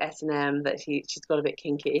a bit of S&M, that she's got a bit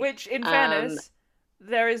kinky. Which, in fairness,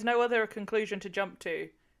 there is no other conclusion to jump to.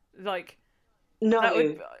 Like,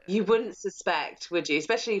 no, you wouldn't suspect, would you?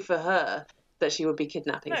 Especially for her, that she would be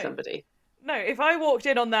kidnapping somebody. No, if I walked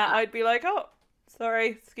in on that, I'd be like, oh, sorry,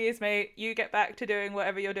 excuse me, you get back to doing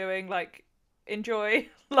whatever you're doing, like, enjoy.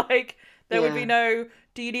 Like, there would be no,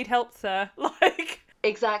 do you need help, sir? Like...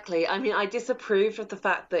 Exactly. I mean, I disapproved of the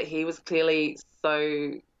fact that he was clearly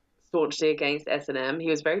so staunchly against S&M. He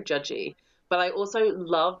was very judgy. But I also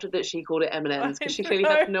loved that she called it M&M's, because she clearly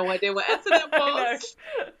had no idea what S&M was.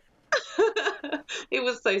 It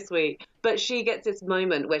was so sweet. But she gets this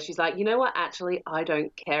moment where she's like, you know what? Actually, I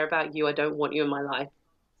don't care about you. I don't want you in my life.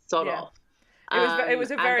 Sod Yeah. off. It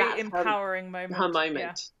was a And very that's empowering her moment. Yeah.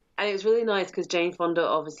 moment. And it was really nice because Jane Fonda,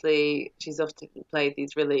 obviously, she's often played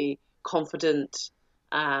these really confident,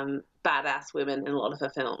 badass women in a lot of her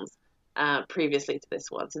films previously to this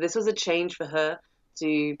one. So this was a change for her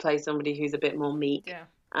to play somebody who's a bit more meek, Yeah.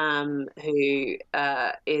 who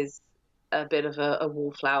is a bit of a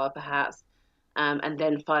wallflower, perhaps, and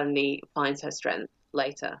then finally finds her strength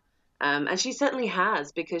later. And she certainly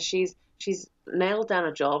has, because she's nailed down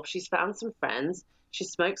a job, she's found some friends,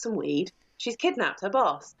 she's smoked some weed, she's kidnapped her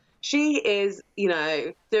boss. She is,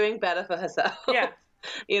 doing better for herself. Yeah.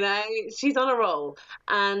 She's on a roll.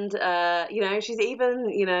 And, she's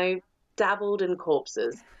even, dabbled in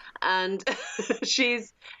corpses. And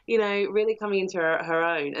she's, really coming into her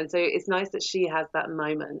own. And so it's nice that she has that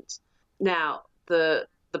moment. Now, the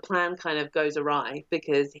plan kind of goes awry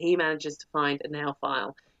because he manages to find a nail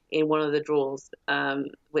file in one of the drawers,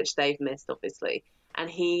 which they've missed, obviously. And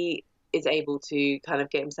he is able to kind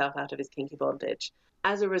of get himself out of his kinky bondage.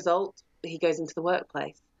 As a result, he goes into the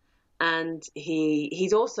workplace. And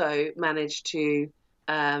he's also managed to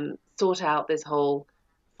sort out this whole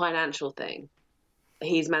financial thing.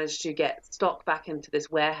 He's managed to get stock back into this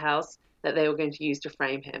warehouse that they were going to use to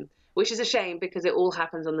frame him, which is a shame because it all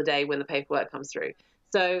happens on the day when the paperwork comes through.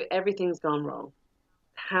 So everything's gone wrong.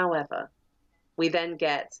 However, we then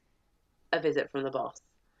get a visit from the boss.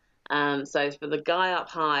 So for the guy up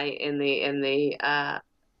high in the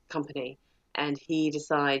company, and he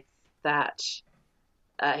decides that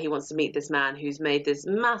he wants to meet this man who's made this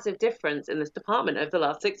massive difference in this department over the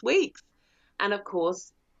last 6 weeks. And of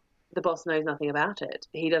course, the boss knows nothing about it.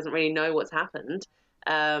 He doesn't really know what's happened.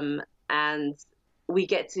 And we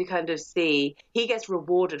get to kind of see, he gets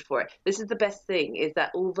rewarded for it. This is the best thing, is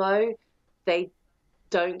that although they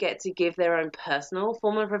don't get to give their own personal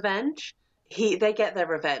form of revenge, they get their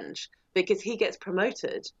revenge because he gets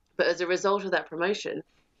promoted. But as a result of that promotion,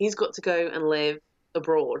 he's got to go and live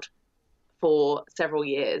abroad for several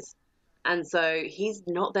years. And so he's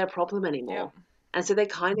not their problem anymore. Yeah. And so they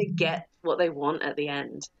kind of get what they want at the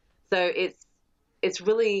end. So it's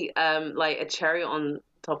really like a cherry on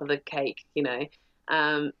top of the cake,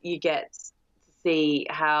 You get to see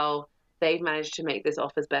how they've managed to make this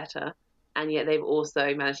offers better, and yet they've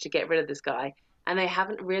also managed to get rid of this guy, and they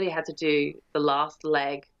haven't really had to do the last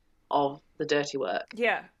leg of the dirty work.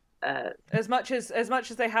 Yeah. As much as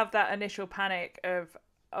they have that initial panic of,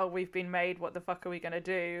 oh, we've been made, what the fuck are we going to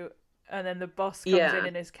do? And then the boss comes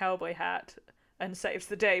in his cowboy hat and saves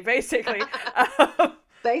the day, basically.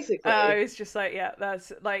 Basically. It's just like, yeah,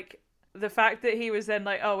 that's like the fact that he was then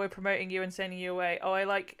like, oh, we're promoting you and sending you away. Oh,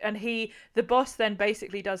 and the boss then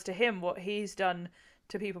basically does to him what he's done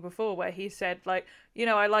to people before, where he said, like,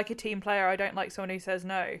 I like a team player. I don't like someone who says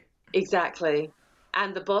no. Exactly.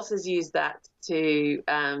 And the boss has used that to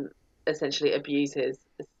essentially abuse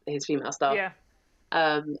his female staff. Yeah.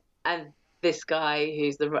 And this guy,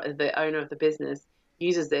 who's the owner of the business,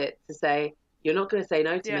 uses it to say, you're not going to say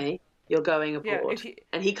no to me. You're going abroad.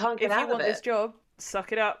 And he can't get out of it. If you want this job,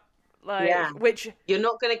 suck it up. Which you're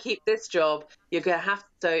not going to keep this job. You're going to have to.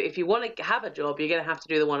 So if you want to have a job, you're going to have to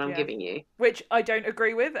do the one I'm giving you. Which I don't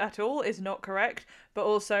agree with at all. Is not correct. But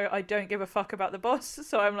also, I don't give a fuck about the boss.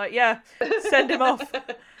 So I'm like, yeah, send him off.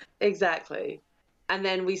 Exactly. And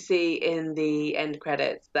then we see in the end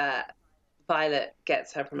credits that Violet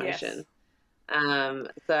gets her promotion. Yes.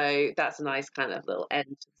 So that's a nice kind of little end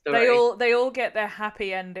to the story. They all get their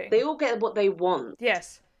happy ending. They all get what they want.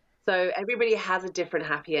 Yes. So everybody has a different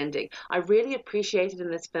happy ending. I really appreciated in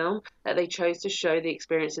this film that they chose to show the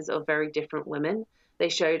experiences of very different women. They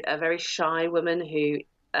showed a very shy woman who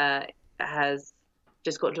has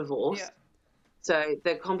just got divorced. Yeah. So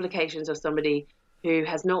the complications of somebody who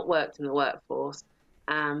has not worked in the workforce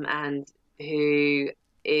and who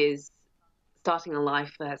is starting a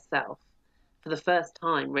life for herself for the first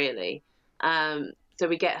time, really. So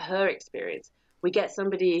we get her experience. We get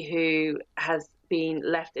somebody who has been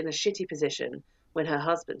left in a shitty position when her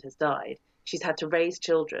husband has died. She's had to raise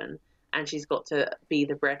children, and she's got to be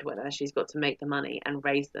the breadwinner. She's got to make the money and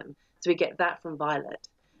raise them. So we get that from Violet.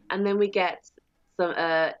 And then we get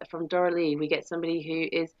from Doralee, we get somebody who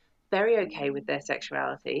is very okay with their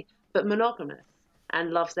sexuality, but monogamous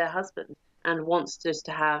and loves their husband and wants just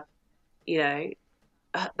to have,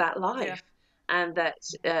 that life. Yeah. And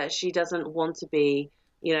that she doesn't want to be,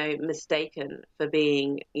 mistaken for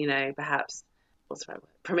being, perhaps, what's the right word,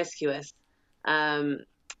 promiscuous,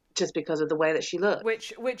 just because of the way that she looks.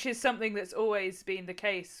 Which is something that's always been the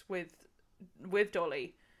case with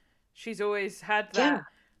Dolly. She's always had that.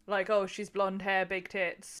 Like, oh, she's blonde hair, big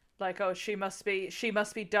tits. Like, oh, she must be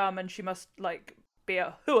dumb and she must like be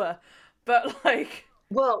a hooer. But like,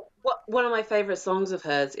 Well, one of my favorite songs of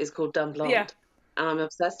hers is called Dumb yeah, Blonde, and I'm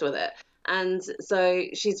obsessed with it. And so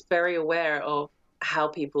she's very aware of how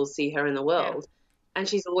people see her in the yeah, world, and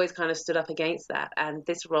she's always kind of stood up against that. And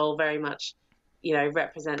this role very much,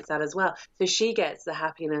 represents that as well. So she gets the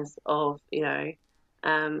happiness of,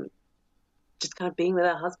 um, just kind of being with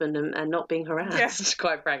her husband and not being yeah. harassed,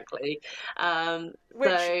 quite frankly. So Which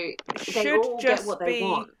they should all get just what they be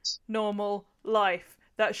want. normal life.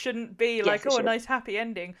 That shouldn't be Yes, like, it oh, a should. nice happy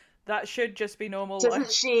ending. That should just be normal Doesn't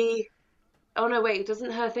life. she? Oh no, wait,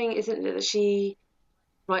 doesn't her thing, isn't it that she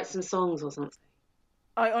writes some songs or something?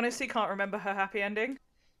 I honestly can't remember her happy ending.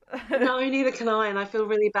 No, neither can I, and I feel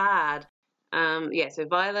really bad. Yeah, so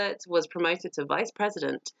Violet was promoted to vice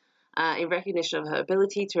president in recognition of her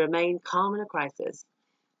ability to remain calm in a crisis.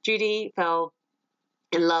 Judy fell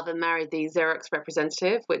in love and married the Xerox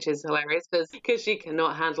representative, which is hilarious because she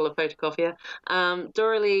cannot handle a photocopier.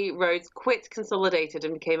 Doralee Rhodes quit Consolidated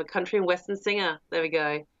and became a country and western singer. There we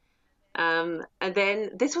go. And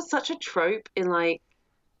then this was such a trope in like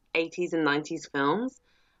 80s and 90s films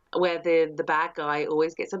where the bad guy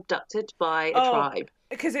always gets abducted by a Oh, tribe.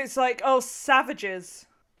 because it's like, oh, savages.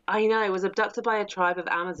 I know, was abducted by a tribe of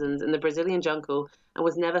Amazons in the Brazilian jungle and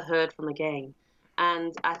was never heard from again.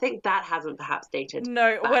 And I think that hasn't perhaps dated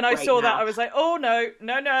No, when back I right saw that, now. I was like, oh no,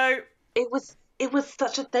 no, no. It was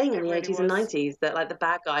such a thing in It the really 80s and was. 90s that like the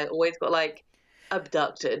bad guy always got like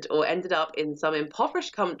abducted or ended up in some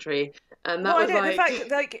impoverished country, and that Well, I was don't. The fact like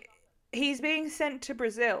that like he's being sent to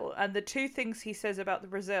Brazil, and the two things he says about the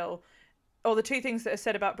Brazil, or the two things that are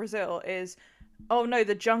said about Brazil is, oh no,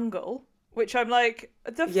 the jungle, which I'm like,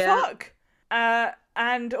 the yeah, fuck.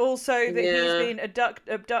 And also that he's yeah, been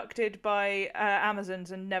abducted by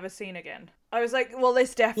Amazons and never seen again. I was like, well,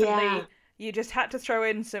 this yeah. definitely, you just had to throw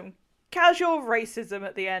in some casual racism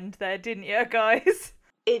at the end there, didn't you, guys?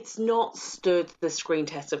 It's not stood the screen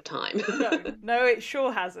test of time. No, no, it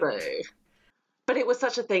sure So, hasn't. but it was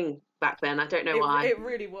such a thing back then. I don't know why. It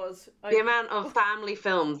really was. The amount of family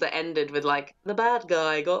films that ended with like the bad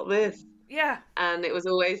guy got this, Yeah, and it was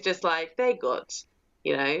always just like they got,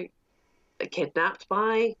 you know, kidnapped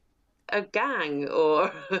by a gang,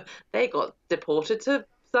 or they got deported to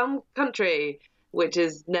some country, which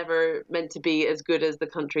is never meant to be as good as the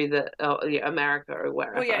country that America or well,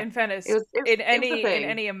 yeah. wherever. In fairness, It was it was, in it was a any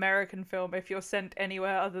thing, American film, if you're sent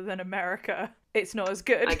anywhere other than America, it's not as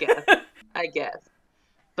good. I guess. I guess.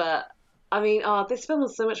 But I mean, this film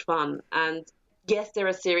was so much fun, and yes, there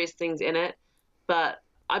are serious things in it, but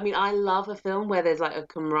I mean, I love a film where there's like a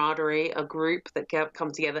camaraderie, a group that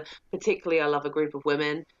come together. Particularly, I love a group of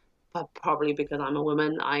women, but probably because I'm a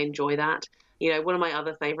woman, I enjoy that. One of my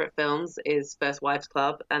other favorite films is First Wives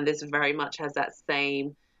Club, and this very much has that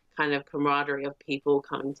same kind of camaraderie of people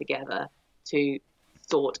coming together to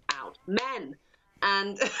sort out men.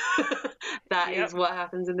 And that is Yep. what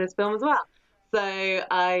happens in this film as well. So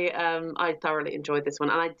I thoroughly enjoyed this one,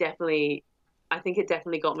 and I think it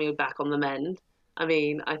definitely got me back on the mend. I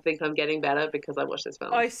mean, I think I'm getting better because I watched this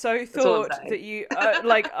film. I so That's all I'm thought saying. that you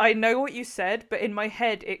like. I know what you said, but in my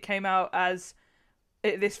head, it came out as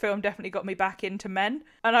this film definitely got me back into men,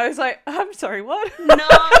 and I was like, I'm sorry, what? No,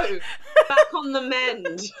 back on the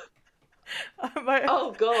mend. My-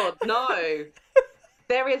 Oh God, no.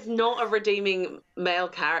 There is not a redeeming male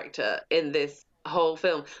character in this whole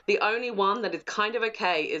film. The only one that is kind of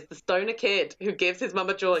okay is the stoner kid who gives his mum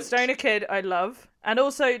a joint. Stoner Kid, I love, and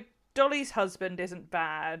also Dolly's husband isn't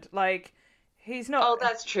bad. Like, he's not. Oh,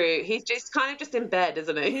 that's true. He's just kind of just in bed,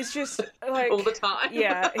 isn't he? He's just All the like, time.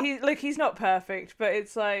 yeah. He's not perfect, but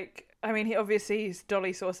it's like, I mean, he obviously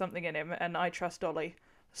Dolly saw something in him, and I trust Dolly,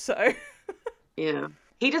 so Yeah.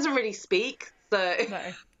 He doesn't really speak, so no.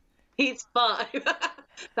 he's fine.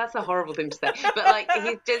 That's a horrible thing to say. But like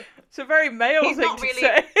It's a very male he's thing not to really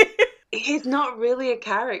say. he's not really a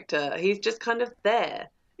character. He's just kind of there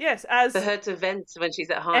Yes, for as her to vent when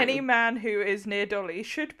she's at home. any man who is near Dolly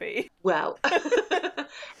should be. Well,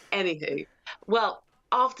 anywho. Well,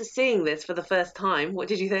 after seeing this for the first time, what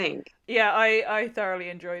did you think? Yeah, I thoroughly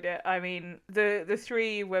enjoyed it. I mean, the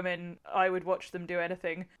three women, I would watch them do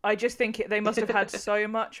anything. I just think they must have had so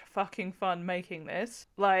much fucking fun making this.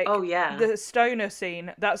 Like, Oh yeah. the stoner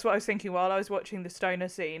scene, that's what I was thinking while I was watching the stoner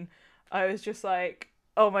scene. I was just like,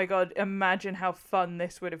 oh my god, imagine how fun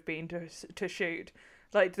this would have been to shoot.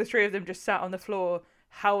 Like, the three of them just sat on the floor,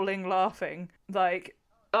 howling, laughing. Like,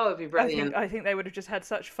 Oh, it'd be brilliant. I think they would have just had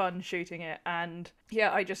such fun shooting it, and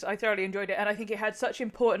yeah, I thoroughly enjoyed it, and I think it had such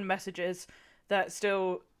important messages that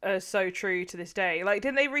still are so true to this day. Like,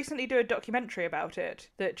 didn't they recently do a documentary about it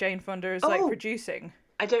that Jane Fonda is like producing?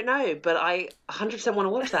 I don't know, but I 100% want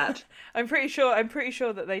to watch that. I'm pretty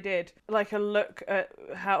sure that they did like a look at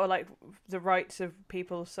how like the rights of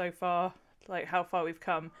people so far, like how far we've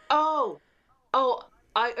come.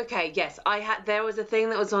 Okay, yes, there was a thing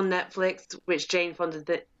that was on Netflix which Jane Fonda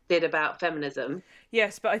did about feminism.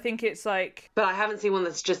 Yes, but I think it's like, but I haven't seen one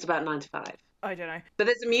that's just about 9 to 5. I don't know. But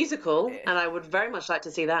there's a musical, and I would very much like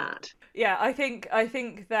to see that. Yeah, I think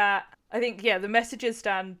the messages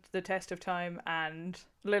stand the test of time, and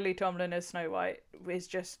Lily Tomlin as Snow White is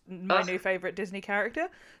just my new favourite Disney character.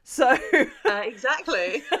 So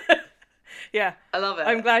exactly. Yeah. I love it.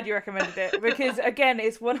 I'm glad you recommended it, because again,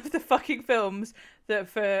 it's one of the fucking films that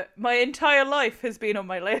for my entire life has been on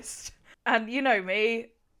my list. And you know me,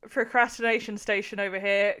 procrastination station over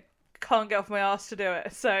here, can't get off my ass to do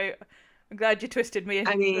it. So I'm glad you twisted me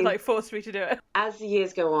and like forced me to do it. As the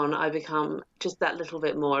years go on, I become just that little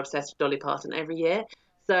bit more obsessed with Dolly Parton every year.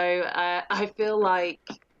 So I feel like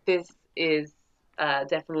this is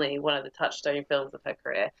definitely one of the touchstone films of her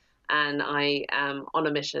career. And I am on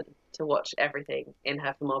a mission to watch everything in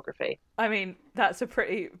her filmography. I mean, that's a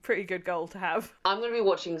pretty good goal to have. I'm going to be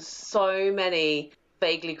watching so many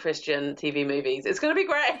vaguely Christian TV movies. It's going to be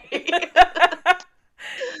great.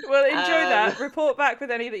 Well, enjoy that. Report back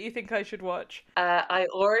with any that you think I should watch. I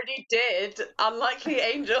already did. Unlikely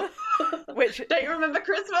Angel. Which don't you remember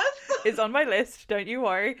Christmas? Is on my list. Don't you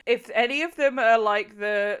worry. If any of them are like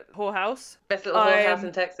the Whorehouse, Best Little Whorehouse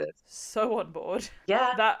in Texas, so on board.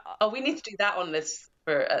 Yeah. We need to do that on this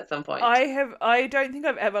at some point. I don't think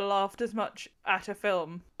I've ever laughed as much at a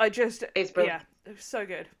film. It's brilliant. Yeah, it was so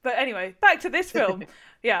good. But anyway, back to this film.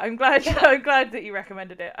 Yeah, I'm glad that you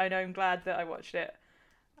recommended it. I know I'm glad that I watched it.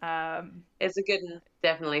 It's a good one,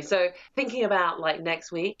 definitely. So thinking about like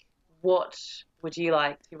next week, what would you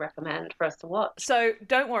like to recommend for us to watch? So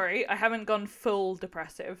don't worry, I haven't gone full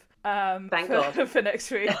depressive. Thank God. For next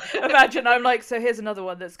week. Imagine I'm like, so here's another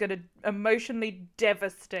one that's going to emotionally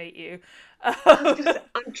devastate you.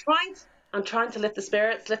 I'm trying to lift the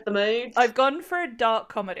spirits, lift the mood. I've gone for a dark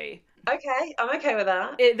comedy. Okay, I'm okay with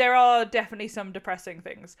that. There are definitely some depressing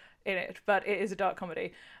things in it, but it is a dark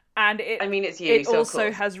comedy. And it's you. It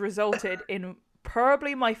also has resulted in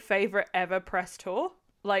probably my favourite ever press tour,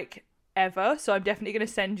 like ever. So I'm definitely going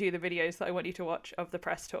to send you the videos that I want you to watch of the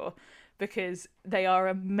press tour, because they are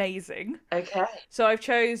amazing. Okay. So I'm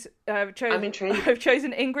intrigued. I've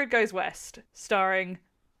chosen Ingrid Goes West, starring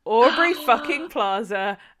Aubrey fucking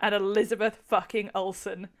Plaza and Elizabeth fucking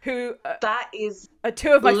Olsen, who are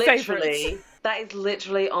two of my favourites. That is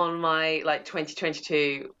literally on my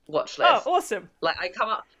 2022 watch list. Oh, awesome! I come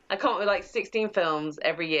up with 16 films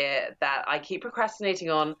every year that I keep procrastinating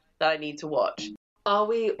on that I need to watch. Are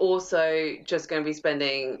we also just going to be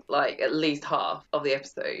spending at least half of the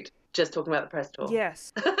episode just talking about the press tour?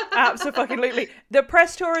 Yes, absolutely. The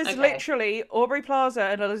press tour is literally Aubrey Plaza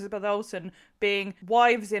and Elizabeth Olsen being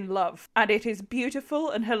wives in love, and it is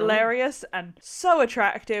beautiful and hilarious and so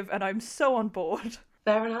attractive, and I'm so on board.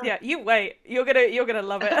 Fair enough. Yeah, you wait. You're gonna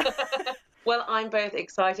love it. Well, I'm both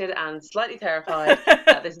excited and slightly terrified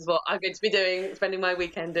that this is what I'm going to be doing, spending my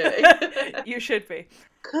weekend doing. You should be.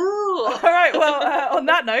 Cool. All right. Well, on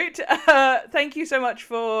that note, thank you so much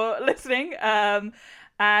for listening. And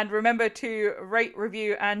remember to rate,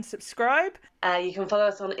 review, and subscribe. You can follow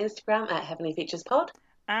us on Instagram at Heavenly Features Pod.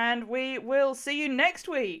 And we will see you next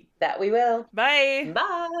week. That we will. Bye.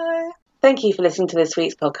 Bye. Thank you for listening to this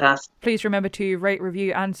week's podcast. Please remember to rate,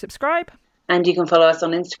 review, and subscribe. And you can follow us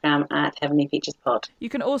on Instagram at Heavenly Features Pod. You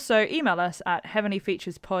can also email us at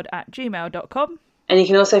heavenlyfeaturespod@gmail.com. And you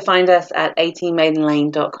can also find us at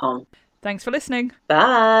 18maidenlane.com. Thanks for listening.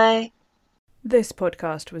 Bye. This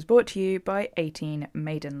podcast was brought to you by 18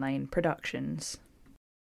 Maiden Lane Productions.